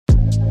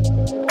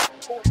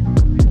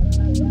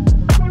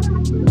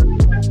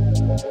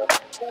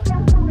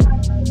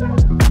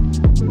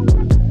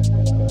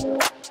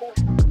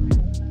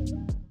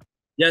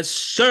Yes,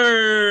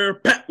 sir.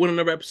 Pat with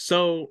another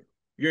episode.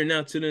 You're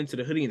now tuned into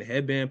the Hoodie and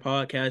Headband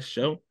podcast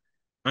show.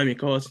 I'm your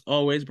co-host, as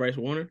always, Bryce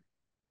Warner.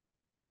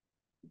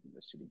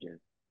 That shit again.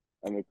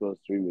 I'm gonna go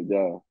stream with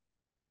y'all.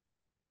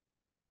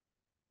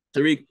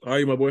 Tariq, how are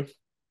you, my boy?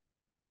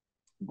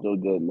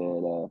 Doing good,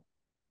 man.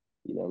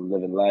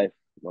 Living life.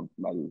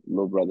 My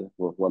little brother,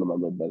 well, one of my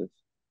little brothers,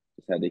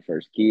 just had their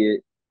first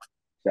kid.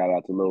 Shout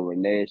out to little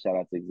Renee. Shout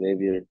out to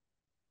Xavier.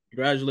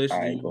 Congratulations I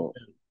to ain't you. going.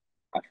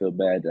 I feel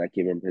bad that I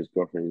can't remember his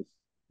girlfriend's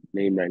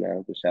name right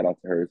now, but shout out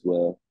to her as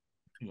well.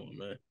 Come on,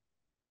 man.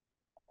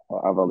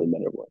 I've only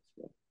met her once.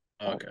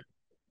 Okay.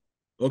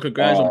 Well, So.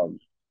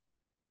 congratulations.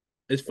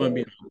 It's fun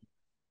being.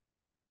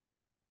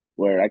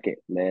 Where where I can't,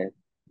 man.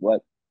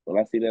 What when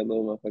I see that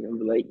little motherfucker, I'm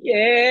be like,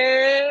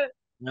 yeah,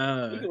 we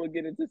Uh, gonna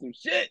get into some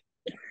shit.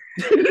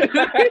 I'm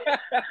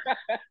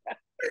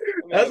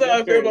gonna that's have how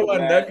your I feel about parents my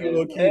mad nephew, as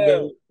little kid, man.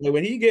 hell. Like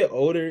when he get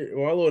older,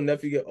 when my little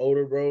nephew get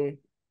older, bro,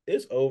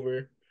 it's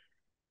over.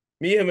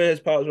 Me, him, and his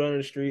pops running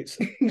the streets.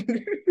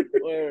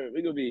 Where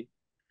we gonna be?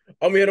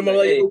 I'm here. Be I'm like,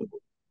 like, hey, yo,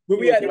 where you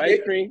we want at some ice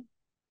today? cream?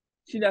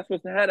 She not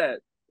supposed to have that.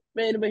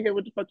 Man, anybody hear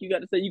what the fuck you got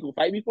to say? You gonna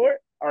fight me for it?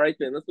 All right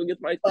then, let's go get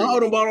some ice I cream.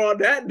 don't know about all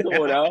that Come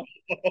now. on now.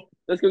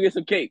 Let's go get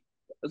some cake.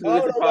 Let's go I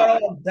get don't some know about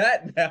pie. all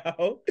that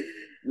now.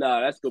 Nah,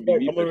 that's gonna be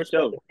me I'm for gonna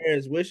respect sure. the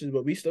parents' wishes,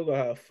 but we still gonna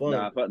have fun.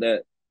 Nah, fuck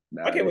that.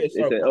 I Nah, can't wait to they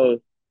start said, partying. oh, I'm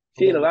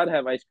she ain't gonna allowed to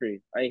have ice cream.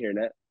 I ain't hearing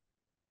that.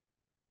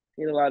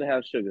 She ain't allowed to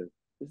have sugar.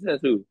 This says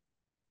who?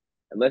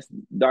 Unless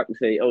the doctor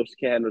say, oh, she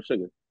can't have no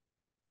sugar.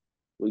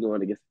 We going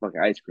to get some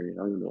fucking ice cream.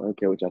 I don't know. I don't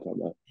care what y'all talking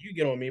about. you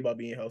get on me about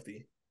being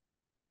healthy.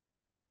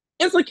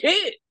 It's a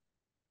kid.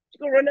 She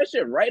gonna run that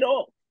shit right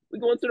off. We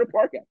going to the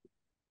park after.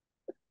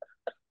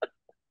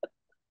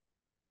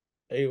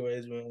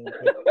 Anyways, man,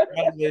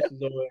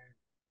 congratulations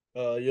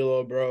on your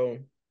little bro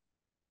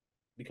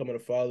becoming a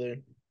father.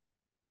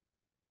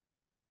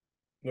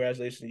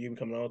 Congratulations to you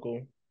becoming an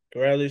uncle.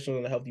 Congratulations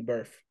on a healthy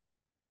birth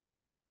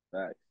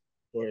Facts.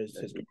 for his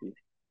That's girl.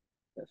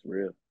 that's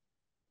real.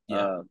 Yeah.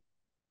 Uh,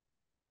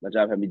 my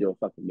job had me doing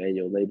fucking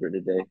manual labor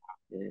today.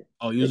 Yeah.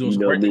 Oh, you was If doing you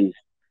some know work today. me,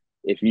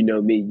 if you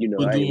know me, you know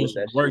You was I ain't doing with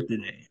some that work shit.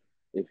 today.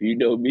 If you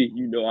know me,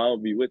 you know I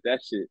don't be with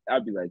that shit.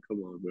 I'd be like, come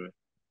on, bro.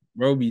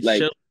 Bro, be Like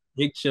chill,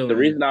 big the chilling.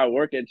 reason I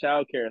work in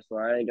childcare, so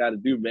I ain't got to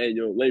do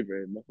manual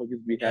labor. And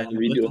motherfuckers be Yeah, having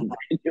me lifting. doing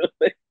manual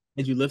labor,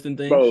 Did you lifting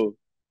things? bro.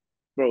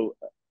 Bro,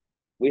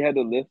 we had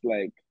to lift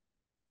like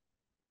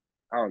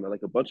I don't know,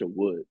 like a bunch of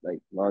wood, like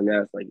long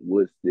ass like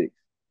wood sticks.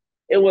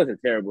 It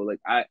wasn't terrible. Like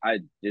I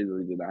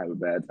genuinely did not have a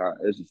bad time.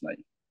 It's just like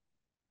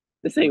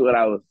this ain't what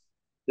I was.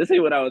 This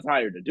ain't what I was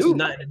hired to This is do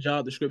not in the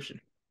job description.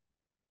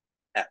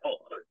 at all.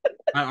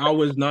 I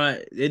was not.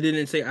 It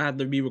didn't say I have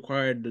to be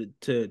required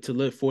to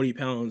lift 40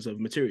 pounds of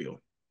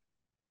material.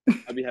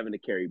 I'd be having to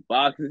carry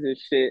boxes and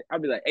shit.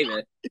 I'd be like, hey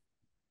man,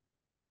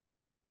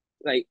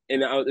 like,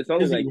 and it's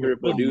only Busy like three work.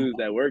 or four dudes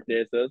that work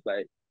there, so it's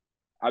like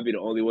I'd be the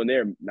only one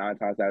there 9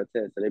 times out of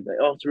 10. So they'd be like,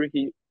 oh,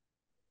 Tariq,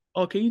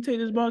 Oh, can you take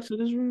this box to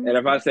this and room?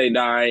 if I say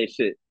nah, I ain't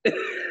shit.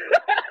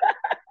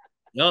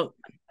 Yup.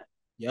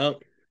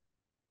 Yup.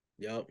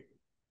 Yup.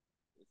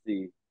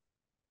 See,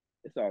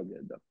 it's all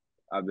good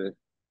though.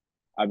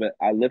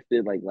 I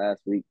lifted like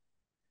last week.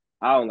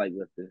 I don't like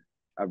lifting.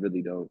 I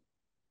really don't.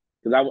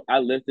 Cause I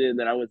lifted and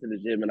then I went to the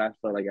gym and I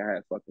felt like I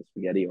had fucking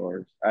spaghetti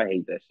arms. I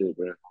hate that shit,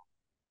 bro.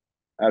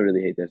 I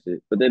really hate that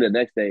shit. But then the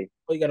next day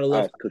Oh, you gotta I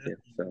lift. was cooking.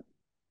 So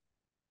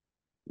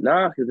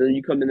nah, cause then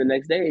you come in the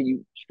next day and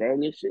you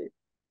strong as shit.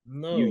 You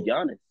No,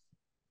 Giannis.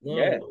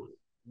 Yeah. no,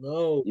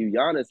 no. You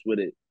Giannis with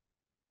it.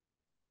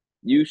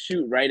 You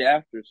shoot right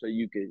after so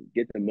you can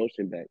get the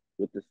motion back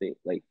with the thing.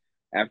 Like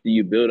after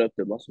you build up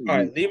the muscle, All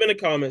right, you leave in the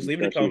comments. you Leave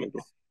in the start shooting again.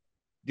 comments.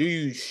 Do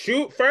you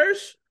shoot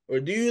first or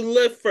do you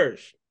lift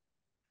first?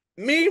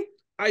 Me,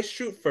 I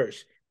shoot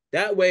first.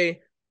 That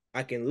way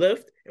I can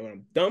lift, and when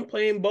I'm done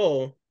playing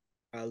ball,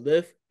 I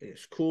lift and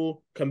it's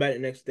cool. Come back the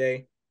next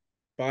day,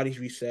 body's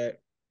reset.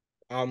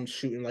 I'm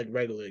shooting like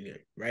regular again,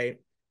 right?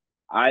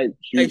 I I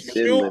shoot then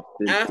shoot lift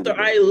then shoot after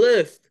again. I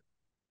lift.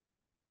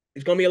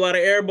 It's gonna be a lot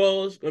of air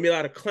balls, gonna be a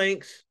lot of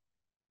clanks.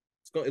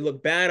 It's gonna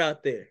look bad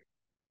out there.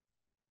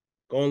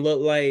 Gonna look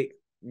like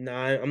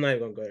nah, I'm not even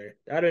gonna go there.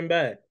 That'd been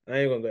bad. I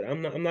ain't gonna go there.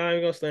 I'm not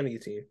even gonna stand on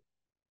your team.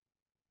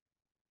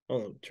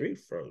 Hold on, tree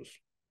froze.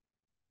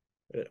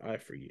 Where did I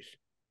freeze?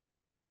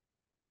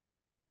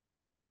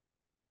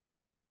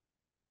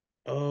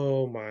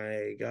 Oh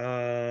my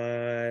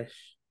gosh.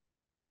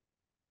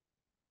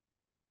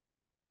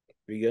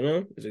 We good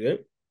now? Is it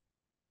good?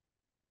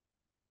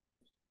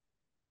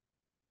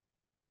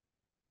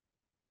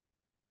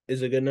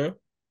 Is it good now?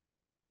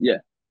 Yeah.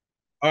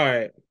 All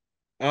right.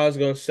 I was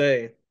gonna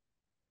say,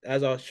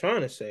 as I was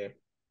trying to say,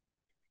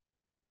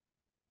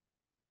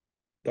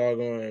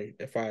 doggone,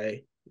 if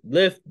I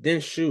lift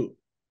then shoot,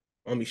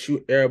 I'm gonna be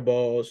shoot air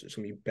balls. It's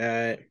gonna be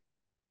bad.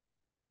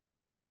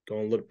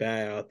 Gonna look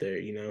bad out there,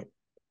 you know.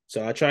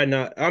 So I tried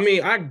not. I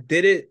mean, I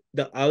did it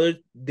the other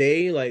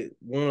day, like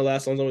one of the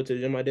last times I went to the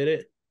gym. I did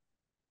it,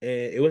 and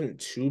it wasn't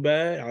too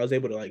bad. I was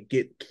able to like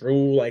get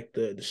through like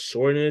the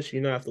soreness, you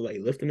know, after like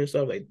lifting and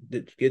stuff, like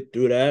get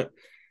through that.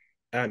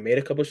 I made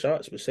a couple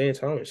shots, but same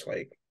time, it's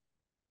like,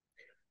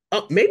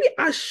 maybe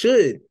I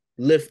should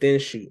lift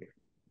and shoot.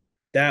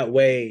 That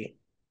way,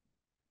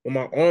 when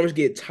my arms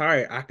get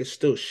tired, I can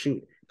still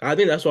shoot. I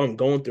think that's what I'm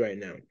going through right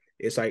now.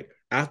 It's like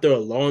after a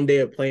long day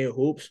of playing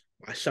hoops,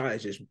 my shot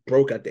is just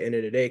broke at the end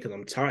of the day because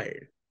I'm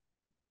tired.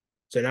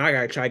 So now I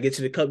gotta try to get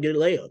to the cup, get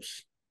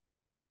layups.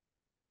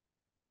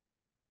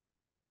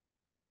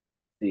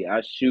 See,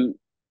 I shoot,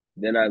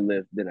 then I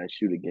lift, then I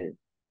shoot again.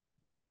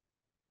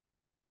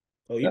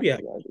 Oh, you That's be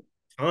having what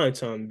I do.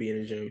 time to be in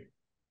the gym.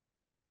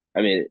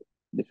 I mean,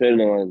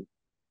 depending on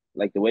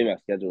like the way my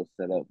schedule is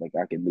set up, like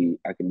I can leave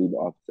the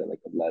office at like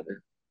 11,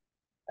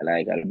 and I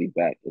ain't gotta be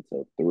back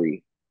until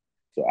 3.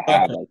 So I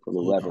have Okay. like from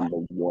 11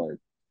 to 1.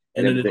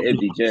 And And if then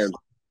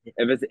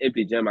it's an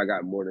empty gym, I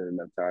got more than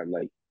enough time.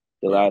 Like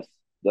the last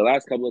the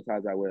last couple of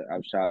times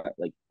I've shot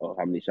like, oh,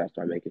 how many shots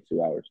do I make in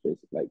 2 hours,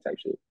 basically, like type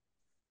shit.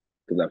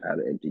 Because I've had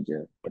an empty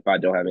gym. If I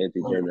don't have an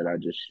empty gym, then I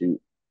just shoot.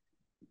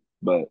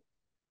 But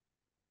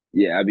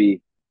yeah, I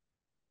be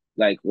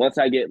like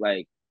I hit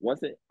like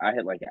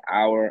an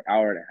hour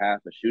and a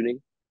half of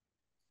shooting,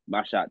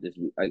 my shot just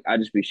like I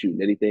just be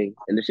shooting anything,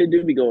 and the shit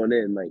do be going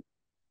in.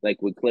 Like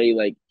with Clay,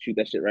 like shoot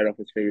that shit right off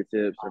his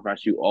fingertips. Or if I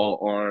shoot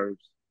all arms,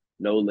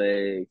 no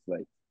legs,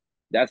 like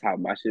that's how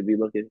my shit be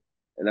looking,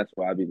 and that's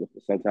why I be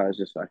looking sometimes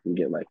just so I can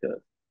get like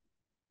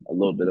a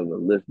little bit of a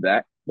lift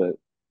back. But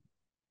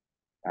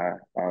I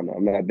don't know.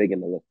 I'm not big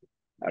into lifting.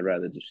 I'd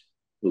rather just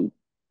hoop.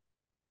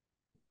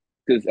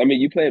 Because I mean,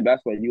 you playing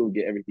basketball, you will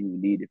get everything you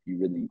need if you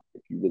really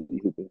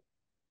hooping.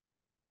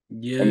 I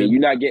yeah, mean,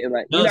 you're does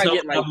not help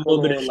getting have like a little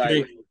full bit of on like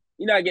strength.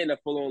 you're not getting a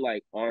full on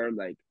like arm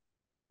like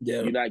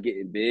Yeah. you're not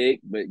getting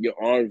big, but your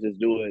arms is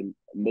doing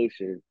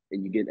motion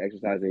and you getting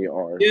exercise in your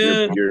arms. You're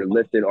Yeah. you're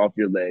lifting off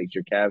your legs,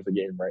 your calves are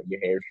getting right,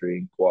 your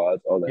hamstring,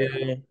 quads, all that.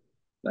 Yeah.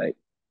 Like,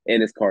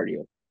 and it's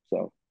cardio.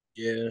 So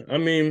Yeah.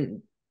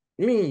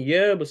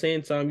 Yeah, but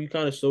same time, you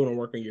kind of still want to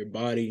work on your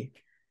body.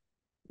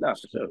 nah,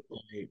 for So sure.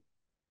 like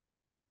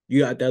you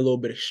got that little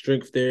bit of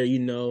strength there, you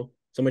know.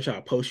 Somebody try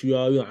to post you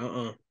out, you're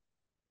like,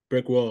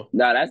 brick wall.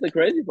 Nah, that's the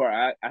crazy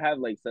part. I have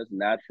like such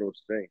natural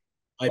strength.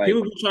 Like Like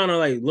people be trying to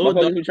like little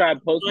dog, motherfuckers be trying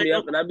to post like, me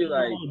up and I'd be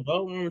like,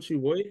 dog wrong with you,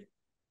 boy.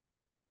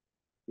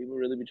 people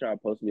really be trying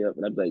to post me up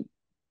and I'd be like,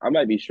 I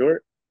might be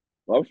short,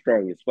 but I'm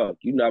strong as fuck.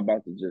 You're not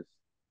about to just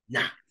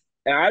Nah.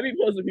 and I be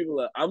posting people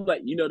up. I'm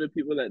like, the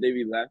people that they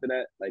be laughing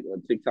at, like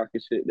on TikTok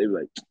and shit. They be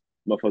like,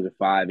 motherfucker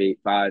 5'8",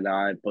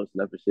 5'9",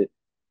 posting up and shit.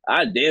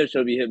 I damn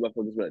sure be hitting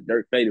motherfuckers with a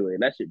dirt fadeaway,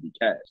 and that shit be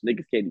cash.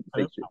 Niggas can't even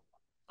say shit.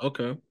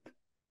 Okay.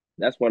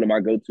 That's one of my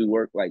go-to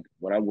work. Like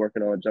when I'm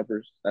working on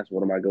jumpers, that's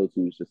one of my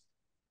go-tos. Just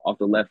off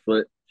the left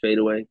foot,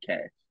 fadeaway,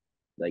 cash.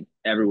 Like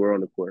everywhere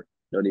on the court.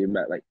 Don't even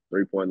matter. Like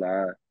 3-point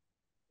line,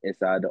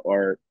 inside the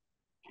arc,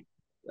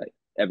 like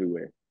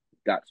everywhere.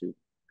 Got to,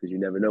 because you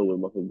never know when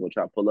motherfuckers gonna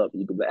try to pull up,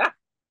 and you can be like,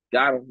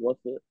 got him, 1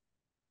 foot.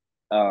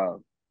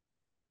 Um,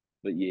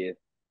 but yeah,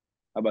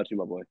 how about you,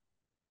 my boy?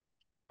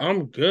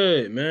 I'm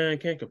good, man.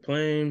 Can't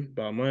complain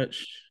about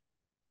much.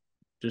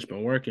 Just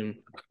been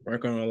working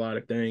on a lot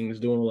of things,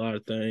 doing a lot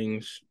of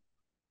things.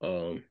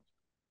 Um,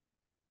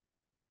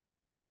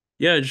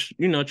 yeah, just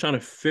trying to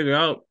figure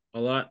out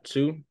a lot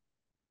too.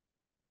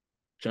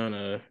 Trying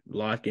to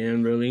lock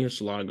in really.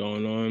 It's a lot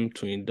going on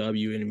between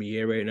W and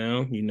NBA right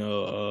now.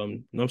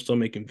 I'm still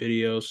making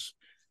videos.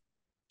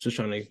 Just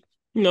trying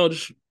to,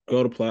 just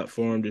go to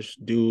platform,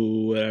 just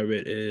do whatever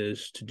it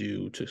is to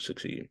do to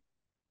succeed.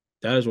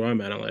 That is where I'm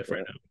at in life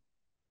right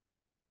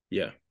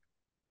Yeah, now. Yeah.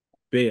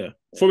 But yeah,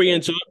 before we get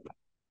into it,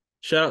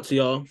 shout out to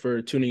y'all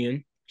for tuning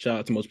in. Shout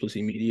out to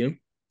Multiplicity Media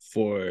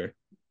for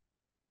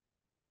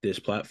this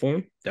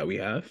platform that we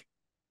have.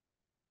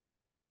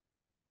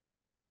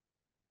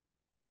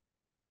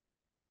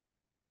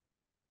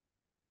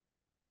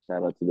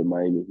 shout out to the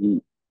Miami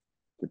Heat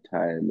for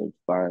tying the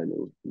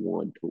finals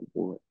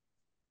 1-1.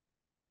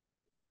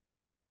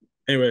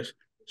 Anyways,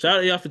 shout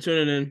out to y'all for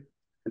tuning in.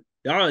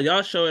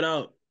 Y'all show it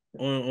out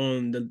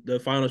on the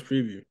finals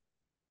preview.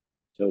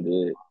 So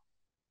did.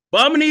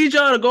 But I'm gonna need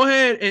y'all to go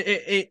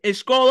ahead and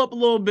scroll up a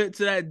little bit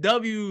to that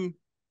W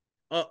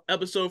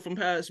episode from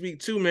past week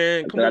too,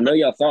 man. Come Because I on, know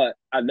y'all saw it.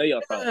 I know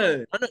y'all saw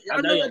it, bro. yeah. I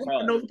I know know y'all y'all got saw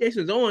the it.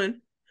 notifications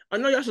on. I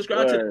know y'all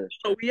subscribe to the Word.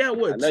 channel. We at I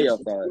what know y'all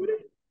saw it.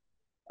 260?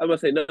 I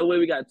was gonna say no way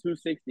we got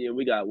 260 and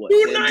we got what, 10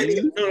 290?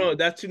 views? No,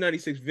 that's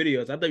 296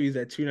 videos. I thought we was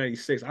at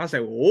 296. I was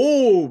like,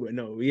 whoa, but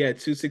no, we had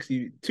 260,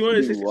 You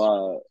 260,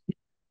 wild.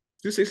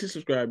 260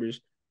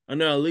 subscribers. I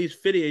know at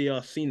least 50 of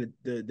y'all seen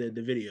the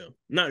video.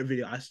 Not the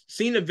video. I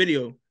seen the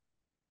video,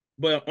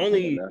 but That's not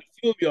only enough. a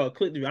few of y'all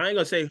clicked the video. I ain't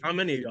gonna say how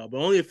many of y'all, but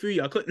only a few of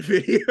y'all clicked the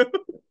video.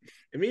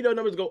 And me, those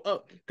numbers go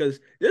up because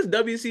this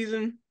W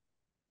season,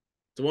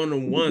 it's one of the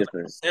It'll be ones I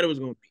different. said it was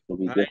gonna be. It'll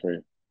be All right,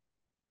 different.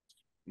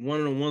 one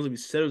of the ones that we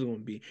said it was gonna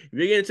be.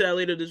 We're getting to that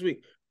later this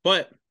week.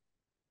 But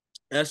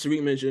as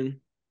Tariq mentioned,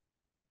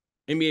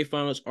 NBA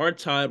Finals are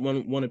tied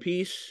one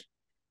apiece.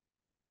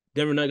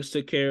 Denver Nuggets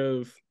took care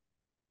of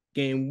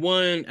game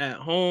one at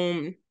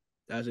home,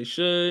 as they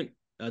should,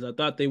 as I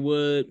thought they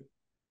would.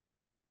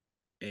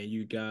 And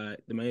you got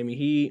the Miami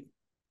Heat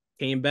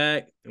Came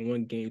back and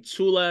won game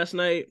two last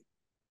night.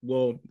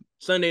 Well,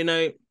 Sunday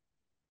night.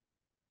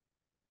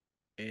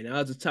 And that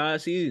was a tie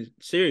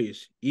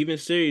series, even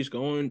series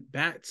going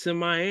back to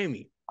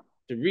Miami.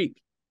 Tariq,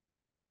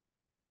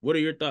 what are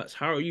your thoughts?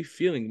 How are you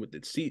feeling with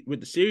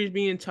the series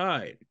being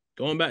tied,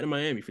 going back to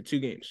Miami for 2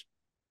 games?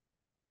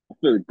 I'm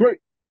feeling great,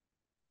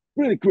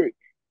 really great.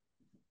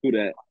 Who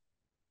that?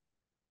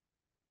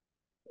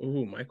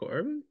 Oh, Michael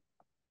Irvin?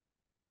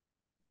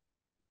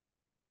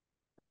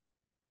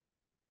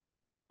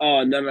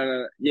 Oh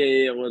no. Yeah.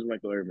 It was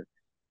Michael Irvin.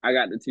 I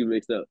got the two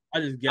mixed up. I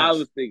just I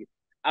was guessed. thinking,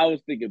 I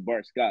was thinking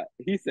Bart Scott.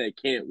 He said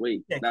can't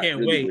wait, Yeah, not can't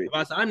really wait.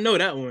 great. I know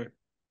that one.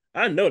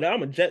 I know that.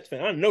 I'm a Jets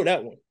fan. I know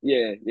that one.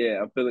 Yeah.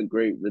 I'm feeling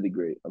great, really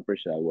great. I'm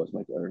pretty sure I was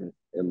Michael Irvin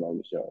in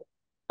longest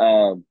shot.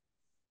 Um,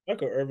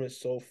 Michael Irvin is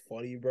so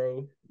funny,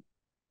 bro.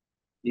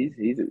 he's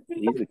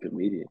a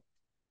comedian.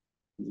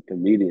 He's a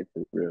comedian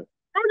for real.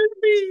 I'm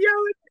just be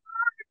yelling.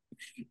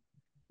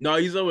 No,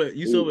 you saw what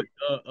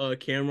He,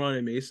 Cameron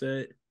and May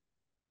said.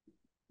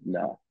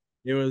 nah.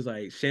 It was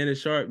like Shannon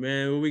Sharp,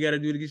 man. What we gotta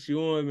do to get you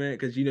on, man?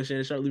 Because you know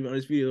Shannon Sharp leaving on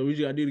his video. What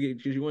you gotta do to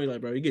get you on? He's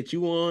like, bro, we get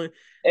you on.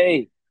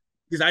 Hey,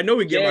 Because I know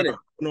we get Michael. Shannon.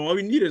 No, all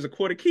we need is a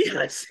quarter key.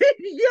 I said,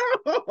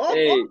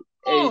 Hey,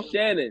 yo.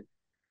 Shannon.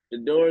 The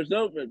door's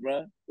open,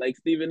 bro. Like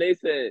Stephen A.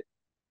 said,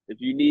 if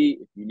you need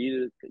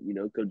to,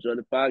 come join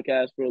the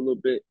podcast for a little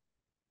bit,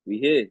 we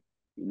here.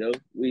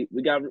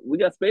 We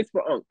got space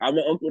for Unc. I'm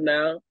an uncle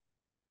now.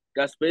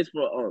 Got space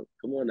for Unc.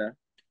 Come on now.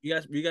 You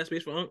got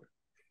space for Unc?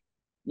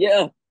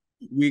 Yeah,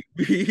 We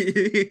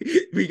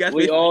got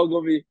we space for all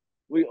gonna be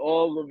we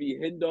all gonna be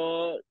hen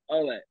dog,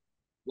 all that.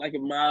 Like a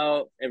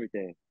mile,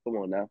 everything. Come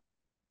on now.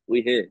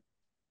 We here.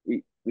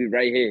 We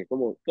right here.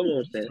 Come Unc. on,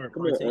 You Stan. start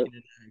Come on, Unc. partaking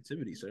in that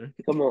activity, sir.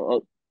 Come on,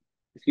 Unc.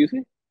 Excuse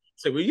me.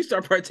 So when you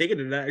start partaking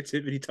in that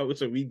activity, tell us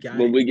so we got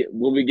When it.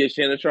 we get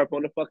Shannon Sharp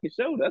on the fucking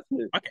show, that's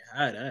it. I can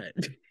have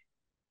that.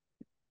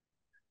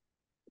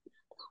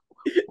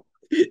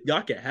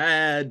 Y'all can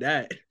have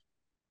that.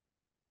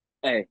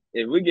 Hey,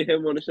 if we get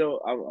him on the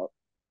show, I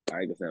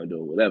ain't gonna say I'm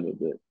doing whatever,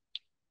 but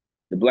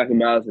the Black and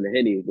Miles and the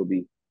Henny is gonna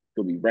be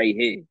right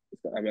here.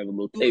 I'm gonna have a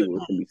little table.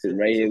 It's gonna be sitting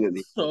right here with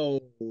me. So,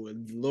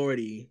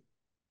 Lordy.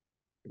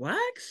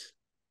 Blacks?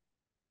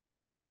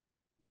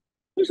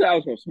 Who said I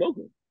was gonna smoke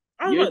them?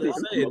 I was You ain't about to think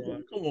I'm say, smoking though,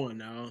 them? come on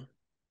now.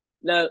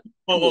 Now,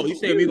 come You on,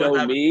 said we you gonna know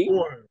have it me.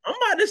 before. I'm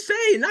about to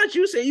say, not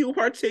you say you were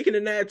partaking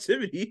in that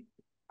activity.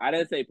 I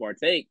didn't say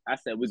partake. I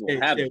said we're You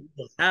gonna have said them.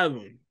 we gonna have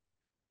them.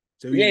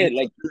 So Yeah, we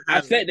like I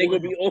have it said, they're before.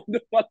 gonna be on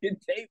the fucking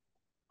tape.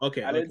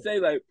 Okay, I didn't okay. say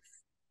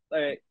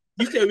like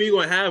You said we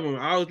gonna have them.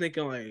 I was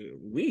thinking like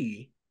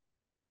we.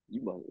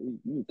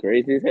 you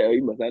crazy as hell.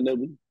 You must not know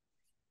me.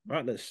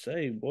 About to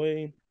say,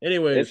 boy. It's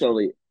Anyways,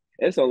 only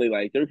it's only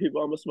like 3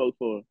 people I'm gonna smoke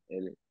for,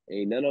 and it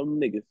ain't none of them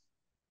niggas.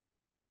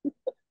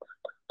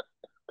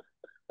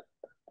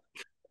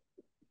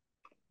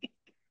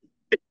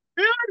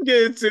 I'm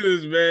getting to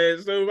this,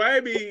 man. So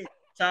Miami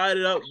tied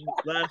it up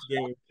last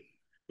game.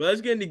 But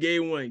let's get into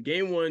game one.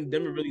 Game one,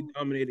 Denver really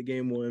dominated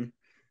game one.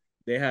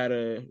 They had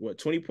a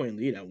 20-point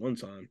lead at one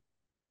time.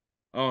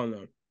 I don't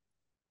know.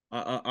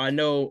 I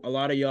know a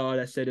lot of y'all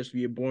that said this would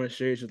be a boring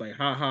series was like,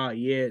 ha,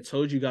 yeah,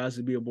 told you guys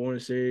to be a boring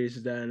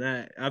series, that and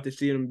that. After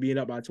seeing them being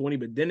up by 20,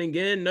 but then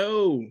again,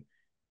 no.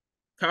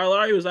 Kyle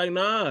Lowry was like,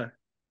 nah,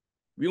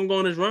 we gonna go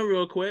on this run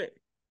real quick,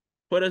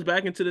 put us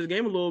back into this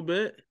game a little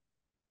bit.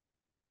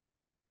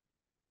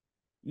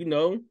 You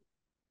know,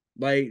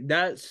 like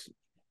that's.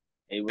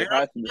 Hey, And what I'm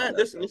happened glad. last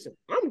Listen, night? listen.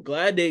 I'm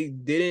glad they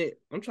didn't.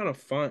 I'm trying to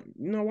find.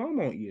 You know, why I'm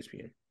on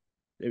ESPN.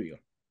 There we go.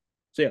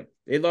 So yeah,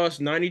 they lost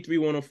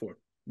 93-104.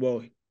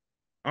 Well,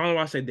 I don't know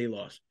why I said they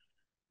lost.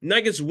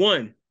 Nuggets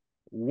won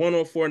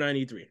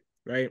 104-93,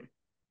 right?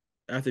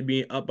 After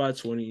being up by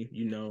 20,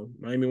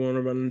 Miami won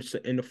to run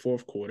in the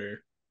fourth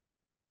quarter,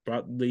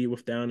 probably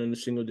with down in the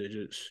single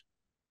digits.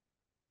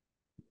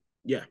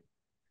 Yeah.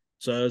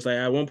 So it's like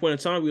at one point in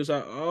time, we was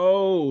like,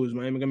 oh, is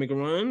Miami gonna make a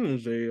run?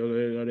 Is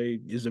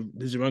the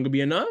run gonna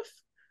be enough?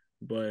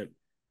 But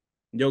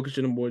Jokic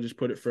and the boy just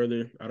put it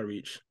further out of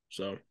reach.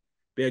 So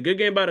yeah, good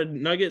game by the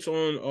Nuggets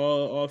on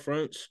all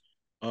fronts.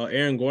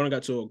 Aaron Gordon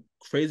got to a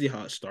crazy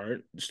hot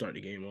start to start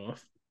the game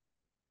off.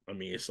 I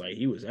mean, it's like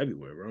he was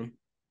everywhere, bro.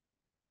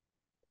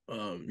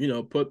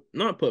 Put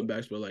not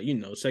putbacks, but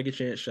like second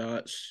chance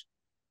shots,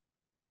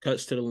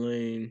 cuts to the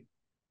lane.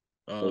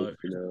 Coach,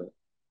 Uh,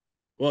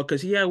 well,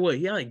 because he had what?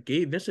 He had like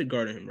Gabe Vincent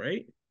guarding him,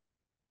 right?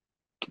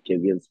 kept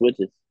getting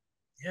switches.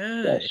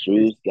 Yeah, Got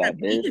Struz, got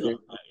kept beating him, Vincent,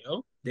 like,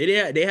 yo.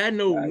 They had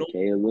no got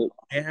Caleb.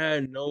 they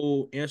had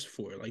no answer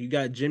for it. Like you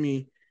got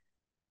Jimmy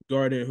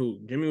guarding who?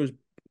 Jimmy was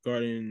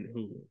guarding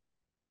who?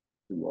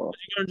 Was Jamal.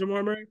 he guarding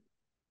Jamal Murray?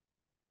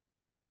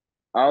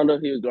 I don't know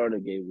if he was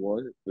guarding game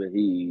one, but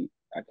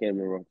I can't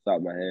remember off the top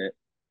of my head.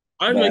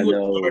 I But know I he was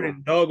know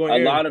guarding dog on a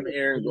Aaron. lot of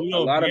Aaron, You a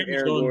know, lot of Bam's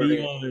Aaron gonna be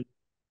Gordon, on.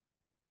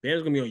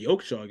 Bam's gonna be on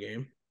Jokic all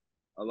game.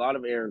 a lot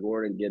of Aaron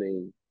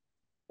Gordon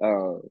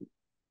um,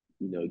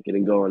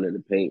 getting going in the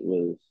paint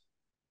was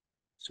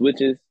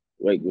switches,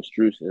 like with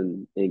Strus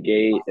and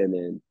Gay, and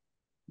then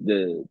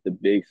the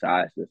big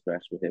size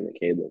mismatch with him and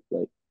Caleb.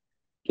 Like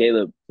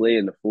Caleb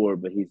playing the four,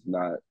 but he's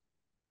not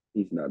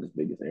as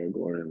big as Aaron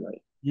Gordon.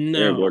 Like Aaron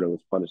No. Gordon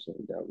was punishing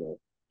him down low.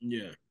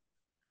 Yeah.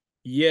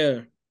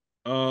 Yeah.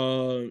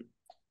 Uh,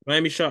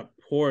 Miami shot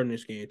poor in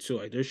this game too.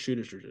 Like their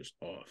shooters were just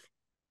off.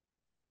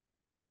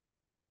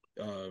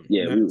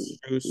 Yeah, Matt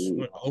Strus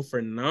went 0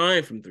 for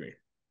 9 from three.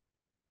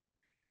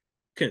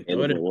 Couldn't throw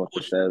Caleb it in. went 1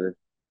 for 7.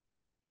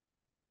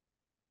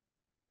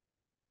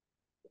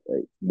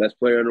 Like best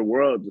player in the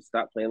world, just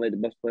stop playing like the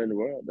best player in the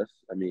world.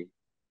 Talking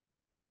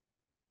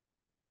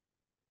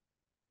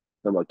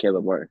about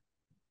Caleb Martin.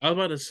 I was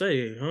about to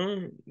say,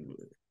 huh? Caleb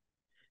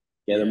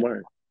Yeah,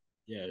 Martin,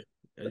 yeah.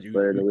 As best you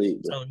player in the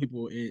league, bro. telling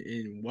people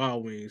in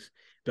Wild Wings,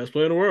 best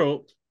player in the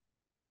world.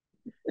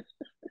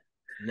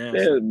 Nasty.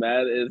 They're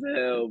mad as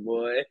hell,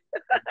 boy.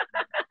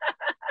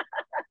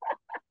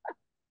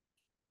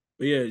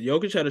 But yeah,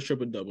 Jokic had a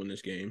triple double in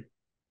this game.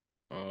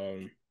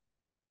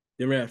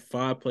 Then we had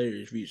 5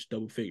 players reach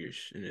double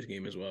figures in this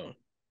game as well.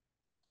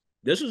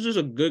 This was just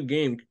a good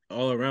game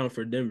all around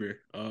for Denver.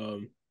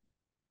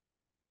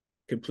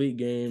 Complete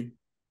game.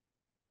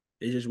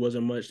 It just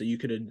wasn't much that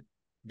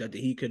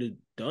the Heat could have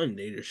done.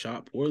 They just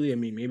shot poorly. I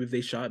mean, maybe if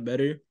they shot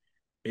better,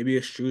 maybe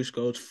if Strus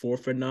goes 4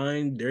 for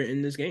 9, they're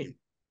in this game.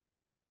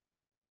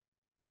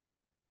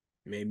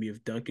 Maybe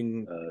if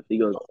Duncan If he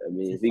goes, for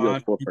if he goes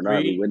five four for for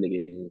nine, we three, win the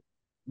game.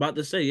 about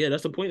to say, yeah,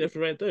 that's the point that's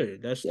right there.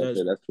 That's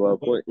 12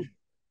 points.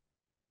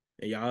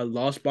 And y'all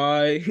lost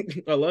by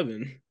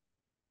 11.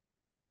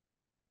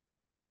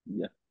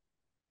 Yeah,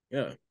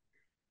 Yeah.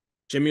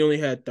 Jimmy only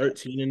had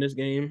 13 in this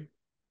game.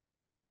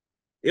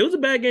 It was a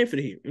bad game for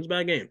the Heat. It was a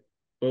bad game.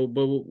 But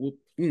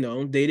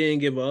they didn't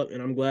give up,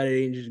 and I'm glad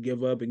they didn't just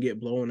give up and get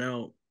blown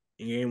out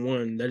in game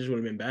one. That just would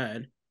have been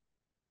bad.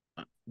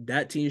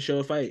 That team showed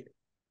a fight.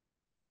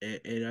 And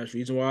that's the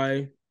reason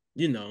why,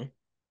 you know,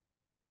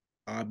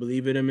 I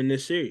believe in them in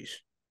this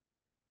series.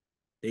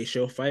 They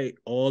show fight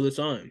all the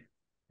time.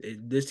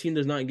 This team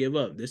does not give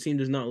up. This team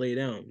does not lay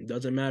down. It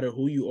doesn't matter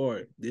who you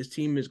are. This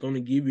team is going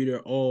to give you their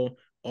all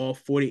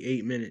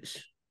 48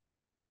 minutes.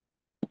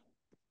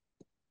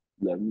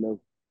 let him know.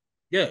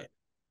 Yeah.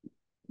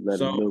 Let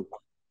So him know.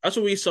 that's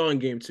what we saw in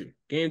game two.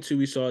 Game two,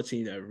 we saw a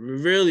team that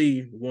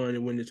really wanted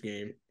to win this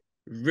game.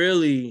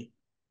 Really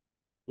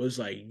was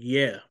like,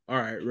 yeah, all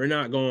right, we're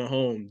not going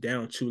home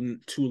down two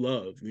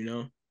love.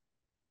 Not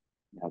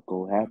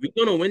gonna If happen.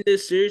 we're gonna win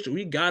this series,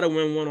 we gotta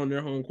win one on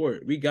their home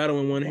court. We gotta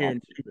win one here Got in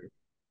to. Denver.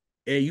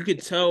 And you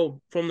could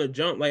tell from the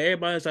jump, like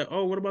everybody's like,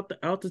 oh, what about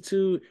the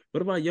altitude?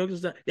 What about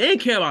Jokic? They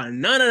ain't care about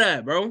none of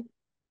that, bro.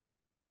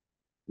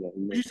 What Let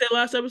him know. you say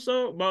last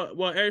episode about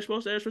what Eric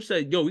supposed to Eric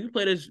said, yo, we can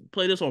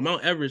play this on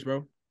Mount Everest,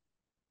 bro.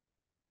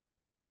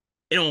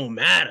 It don't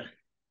matter.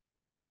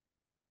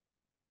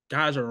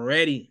 Guys are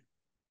ready.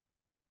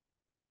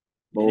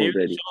 And Bulls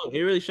ready.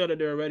 they really showed that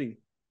they're ready.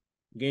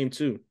 Game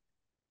two.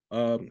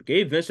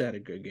 Gabe Vincent had a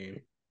good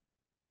game.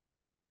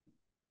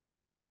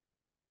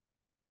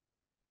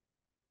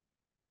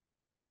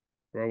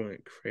 Bro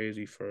went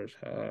crazy first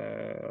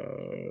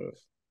half.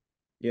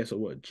 Yeah, so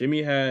what?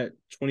 Jimmy had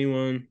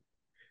 21.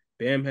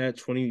 Bam had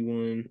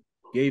 21.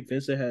 Gabe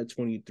Vincent had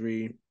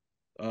 23.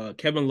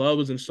 Kevin Love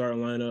was in the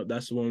starting lineup.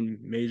 That's the one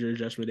major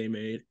adjustment they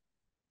made.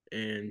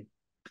 And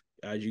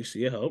as you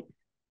see, it helped.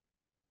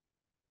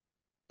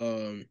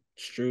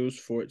 Struz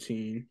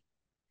 14.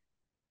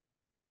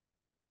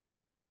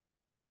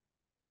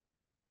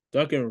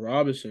 Duncan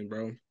Robinson,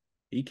 bro.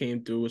 He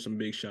came through with some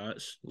big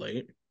shots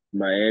late.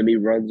 Miami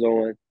runs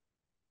on.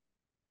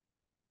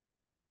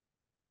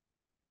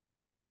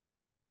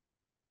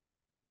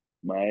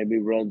 Miami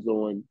runs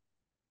on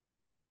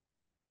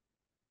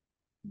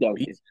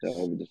Duncan. Beats. So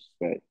over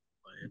disrespect.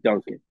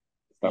 Duncan.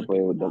 Stop Duncan.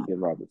 playing with Duncan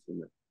Robinson.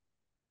 Man.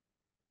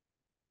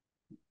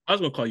 I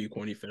was gonna call you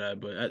corny for that,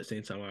 but at the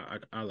same time,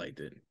 I liked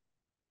it.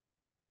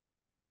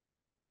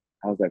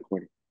 How's that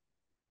corny?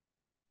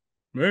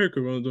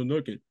 America runs on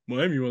Duncan.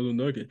 Miami runs on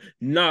Duncan.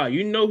 Nah,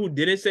 you know who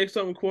didn't say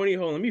something corny?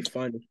 Hold on, let me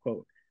find this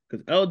quote.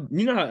 Because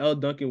you know how L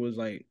Duncan was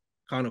like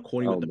kind of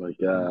corny with Oh the my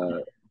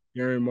god.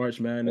 during March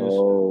Madness.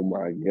 Oh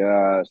my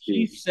gosh.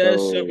 He She was said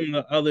so something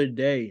the other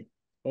day.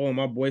 Oh,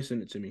 my boy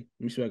sent it to me.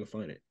 Let me see if I can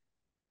find it.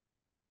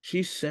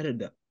 She said it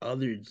the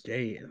other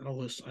day, and I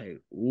was like,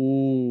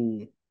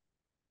 "Ooh."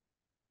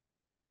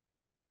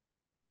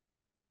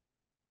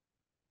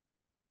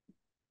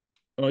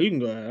 Oh, you can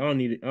go ahead. I don't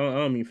need it. I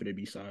don't mean for there to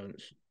be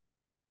silence.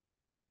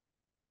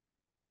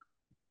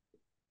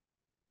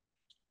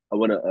 I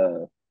wanna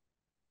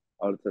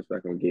touch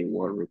back on game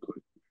one real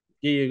quick.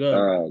 Yeah, you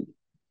go.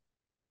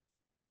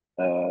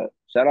 Um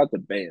shout out to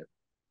Bam,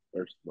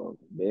 first of all.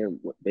 Bam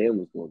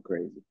was going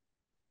crazy.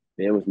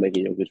 Bam was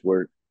making Jokic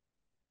work.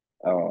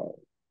 Uh,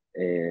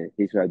 and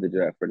he's tried to do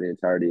that for the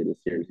entirety of the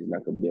series. He's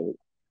not gonna be able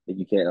like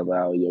you can't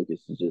allow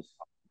Jokic to just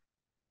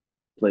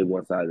play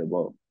one side of the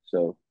ball.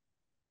 So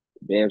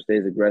Bam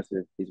stays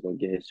aggressive, he's gonna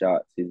get his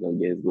shots, he's gonna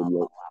get his good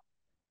looks,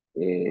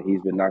 and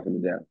he's been knocking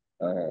it down.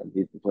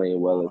 He's been playing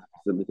well as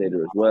a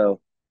facilitator as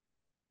well.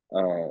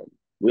 Um,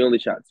 we only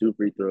shot 2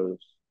 free throws.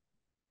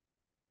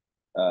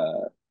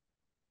 Uh,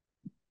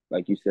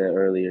 like you said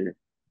earlier,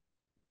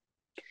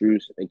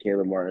 Strus and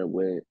Caleb Martin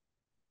went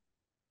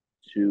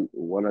to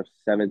 1 of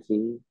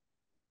 17.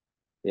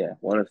 Yeah,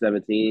 1 of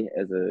 17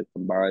 as a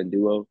combined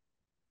duo.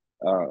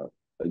 Uh,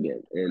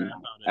 Again, and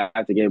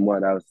after game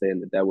one, I was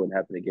saying that wouldn't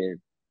happen again,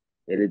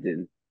 and it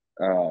didn't.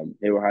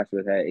 Hayward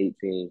Highsmith had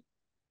 18,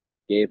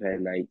 Gabe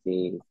had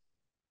 19.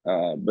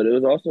 But it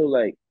was also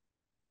like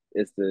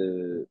it's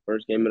the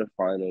first game of the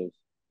finals.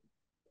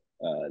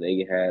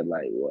 They had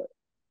like what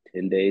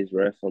 10 days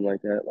rest, something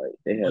like that. Like Oh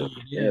they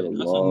yeah, had a that's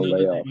long another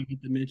thing layoff. I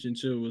meant to mention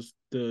too was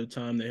the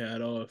time they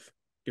had off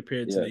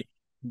compared to Yeah, the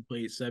who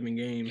played 7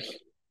 games.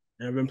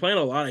 And I've been playing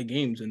a lot of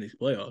games in these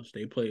playoffs.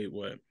 They played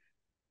what?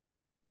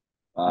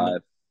 No,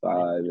 five,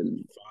 five,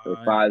 and or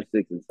five, 5,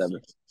 6, and 7.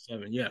 6,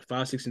 7. Yeah,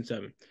 5, 6, and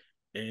 7.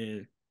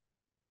 And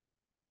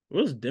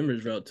what was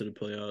Denver's route to the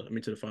playoffs? I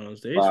mean to the finals.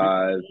 They sweep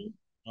Five,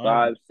 five,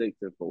 5, 6,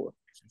 and 4.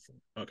 6, and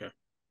 4. Okay.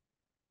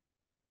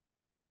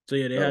 So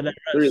yeah, they had that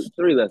So rest.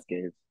 three less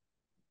games.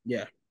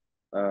 Yeah.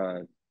 Uh,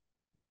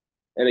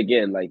 and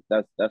again, like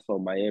that's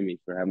on Miami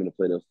for having to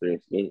play those 3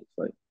 extra games.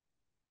 Like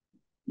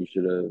you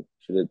should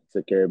have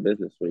took care of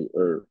business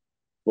or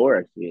 4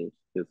 extra games.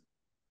 Because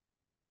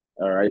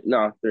all right,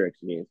 no, 3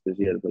 extra games because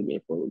you had to play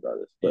game 4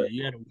 regardless. Yeah, But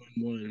you had a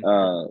 1-1.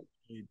 uh,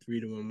 Played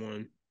 3 to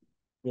 1-1.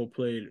 Well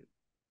played.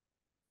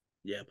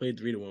 Yeah, played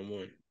 3 to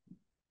 1-1.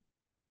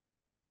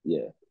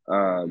 yeah.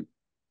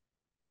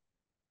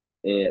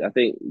 And I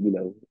think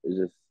it's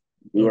just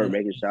we Oh weren't no,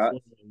 making shots. 4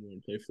 to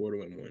 1-1. Play 4 to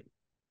 1-1.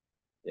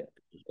 Yeah,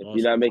 if you're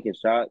Awesome. not making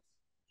shots,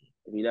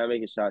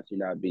 you're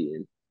not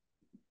beating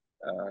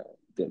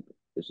Denver.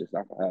 It's just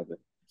not gonna happen.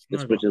 It's The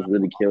not gonna switches happen.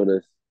 really killed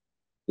us.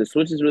 The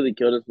switches really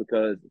killed us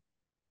because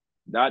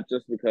not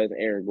just because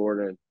Aaron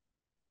Gordon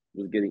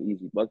was getting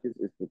easy buckets,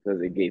 it's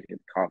because it gave him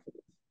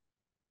confidence.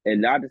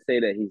 And not to say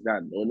that he's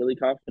not normally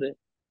confident,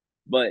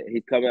 but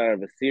he's coming out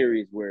of a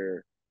series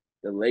where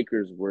the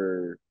Lakers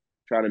were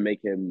trying to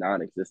make him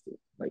non-existent,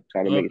 like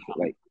trying to Yup. make it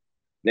like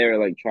they were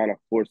like trying to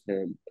force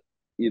him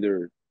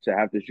either to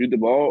have to shoot the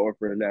ball or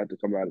for him to have to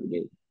come out of the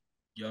game.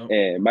 Yup.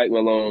 And Mike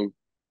Malone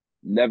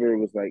never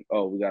was like,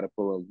 "Oh, we got to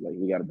pull him, like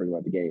we got to bring him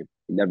out the game."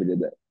 He never did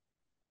that.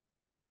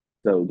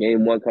 So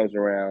game one comes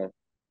around,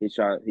 He's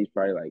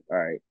probably like, "All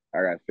right,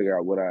 I got to figure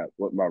out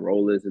what my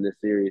role is in this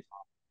series."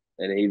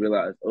 And then he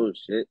realized, "Oh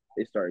shit,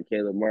 they started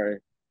Caleb Martin."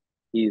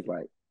 He's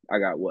like, "I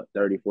got what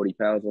 30, 40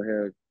 pounds on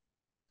him.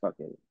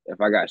 Fucking if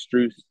I got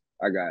Struce,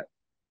 I got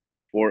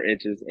 4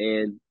 inches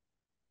and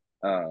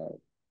uh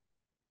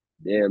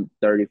damn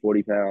 30,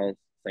 40 pounds.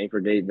 Same for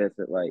Dave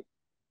Vincent. Like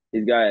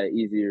he's got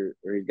easy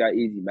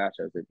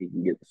matchups if he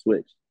can get the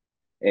switch.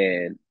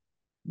 And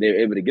they were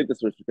able to get the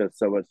switch because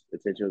so much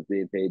attention was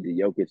being paid to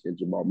Jokic and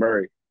Jamal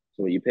Murray.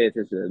 So when you pay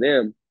attention to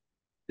them,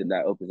 then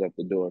that opens up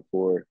the door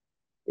for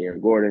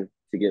Aaron Gordon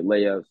to get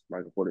layups,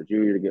 Michael Porter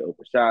Jr. to get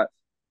open shots.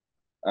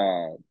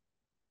 Um,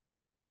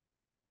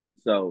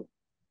 so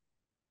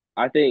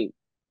I think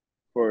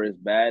for as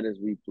bad as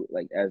we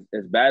like as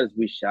bad as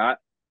we shot,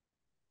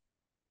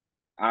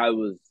 I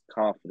was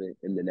confident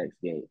in the next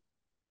game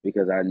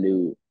because I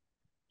knew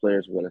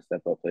players were going to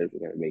step up, players were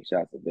going to make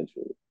shots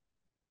eventually.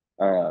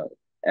 Uh,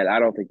 and I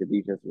don't think the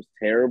defense was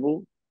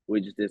terrible.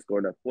 We just didn't score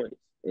enough points.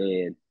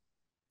 And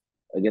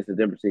against the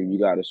Denver team, you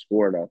got to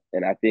score enough.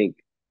 And I think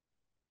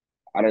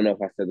I don't know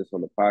if I said this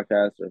on the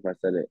podcast or if I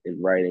said it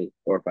in writing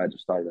or if I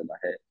just started in my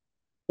head.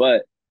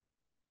 But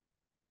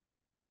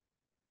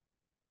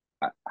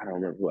I don't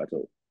remember who I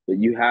told. But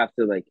you have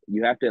to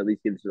at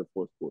least get into the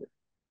fourth quarter.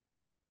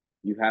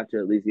 You have to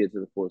at least get to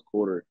the fourth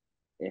quarter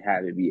and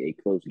have it be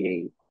a close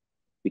game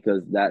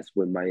because that's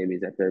when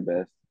Miami's at their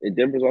best. And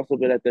Denver's also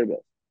been at their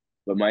best.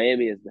 But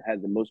Miami has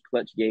had the most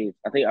clutch games.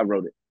 I think I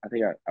wrote it. I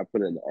think I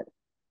put it in the article.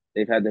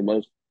 They've had the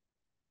most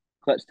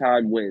clutch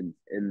time wins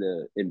in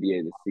the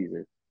NBA this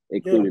season, Yeah,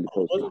 including the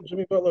postseason. wasn't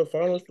Jimmy Butler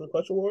finalist for the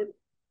Clutch Award?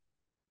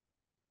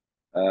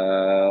 Am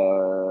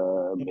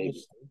I Maybe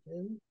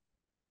mistaken?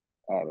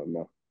 I don't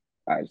know.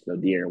 I just know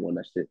De'Aaron won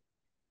that shit.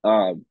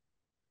 Um,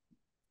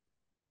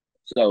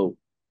 so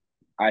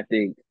I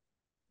think,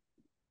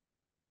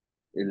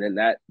 and then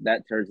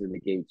that turns into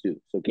game two.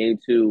 So game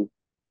two,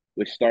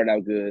 which started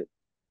out good,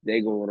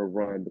 they go on a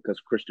run because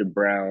Christian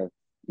Brown,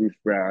 Bruce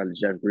Brown, and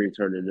Jeff Green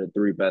turned into the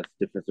 3 best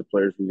defensive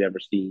players we've ever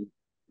seen.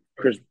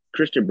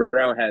 Christian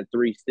Brown had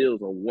 3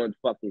 steals on one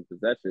fucking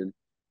possession.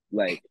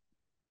 Like,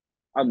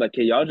 I'm like,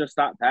 can y'all just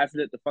stop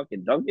passing it to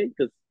fucking Duncan?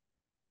 Because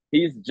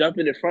he's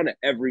jumping in front of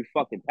every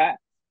fucking pass.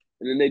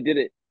 And then they did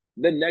it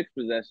the next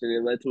possession,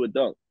 it led to a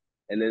dunk.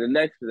 And then the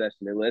next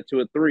possession, it led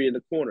to a three in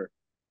the corner.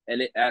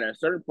 And at a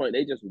certain point,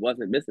 they just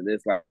wasn't missing.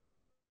 It's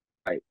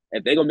like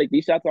if they gonna make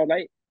these shots all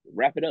night,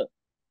 wrap it up.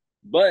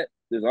 But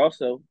there's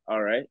also,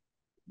 all right,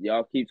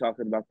 y'all keep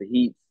talking about the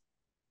Heat's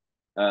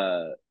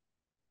uh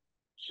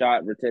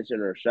shot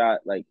retention or shot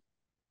like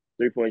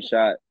 3-point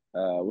shot.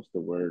 What's the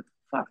word?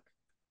 Fuck.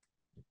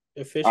 I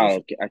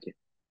Efficiency, don't. I can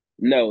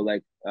No,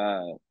 like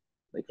fallback,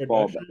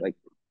 production, like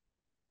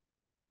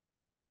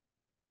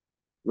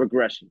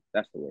regression.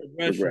 That's the word.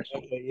 regression. Regression.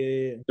 Okay,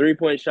 yeah, yeah.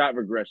 3-point shot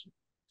regression.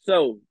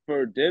 So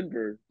for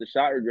Denver, the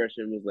shot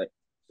regression was like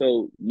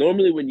so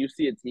normally when you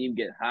see a team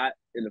get hot,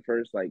 in the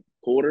first like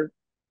quarter,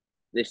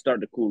 they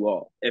start to cool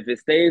off. If it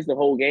stays the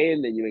whole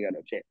game, then you ain't got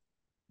no chance.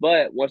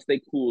 But once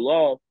they cool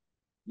off,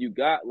 you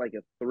got like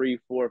a 3,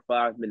 4,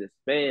 5 minute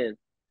span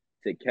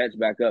to catch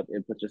back up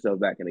and put yourself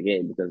back in the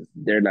game because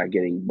they're not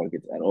getting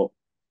buckets at all.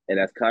 And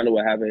that's kind of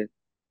what happened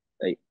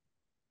like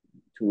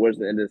towards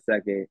the end of the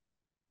second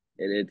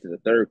and into the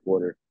third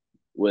quarter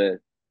with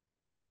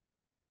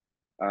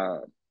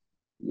um,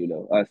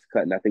 us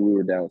cutting. I think we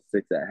were down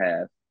 6 at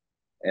half.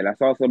 And I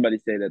saw somebody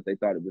say that they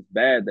thought it was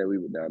bad that we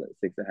were down at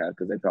 6 at half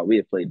because they thought we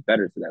had played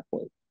better to that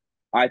point.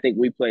 I think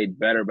we played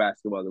better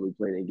basketball than we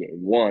played in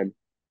game one.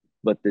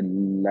 But the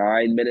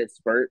 9 minute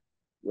spurt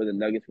where the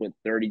Nuggets went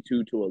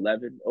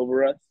 32-11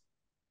 over us,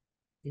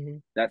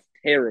 that's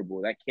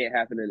terrible. That can't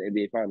happen in the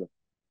NBA Finals.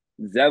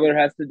 Zeller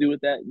has to do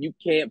with that. You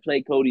can't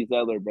play Cody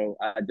Zeller, bro.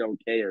 I don't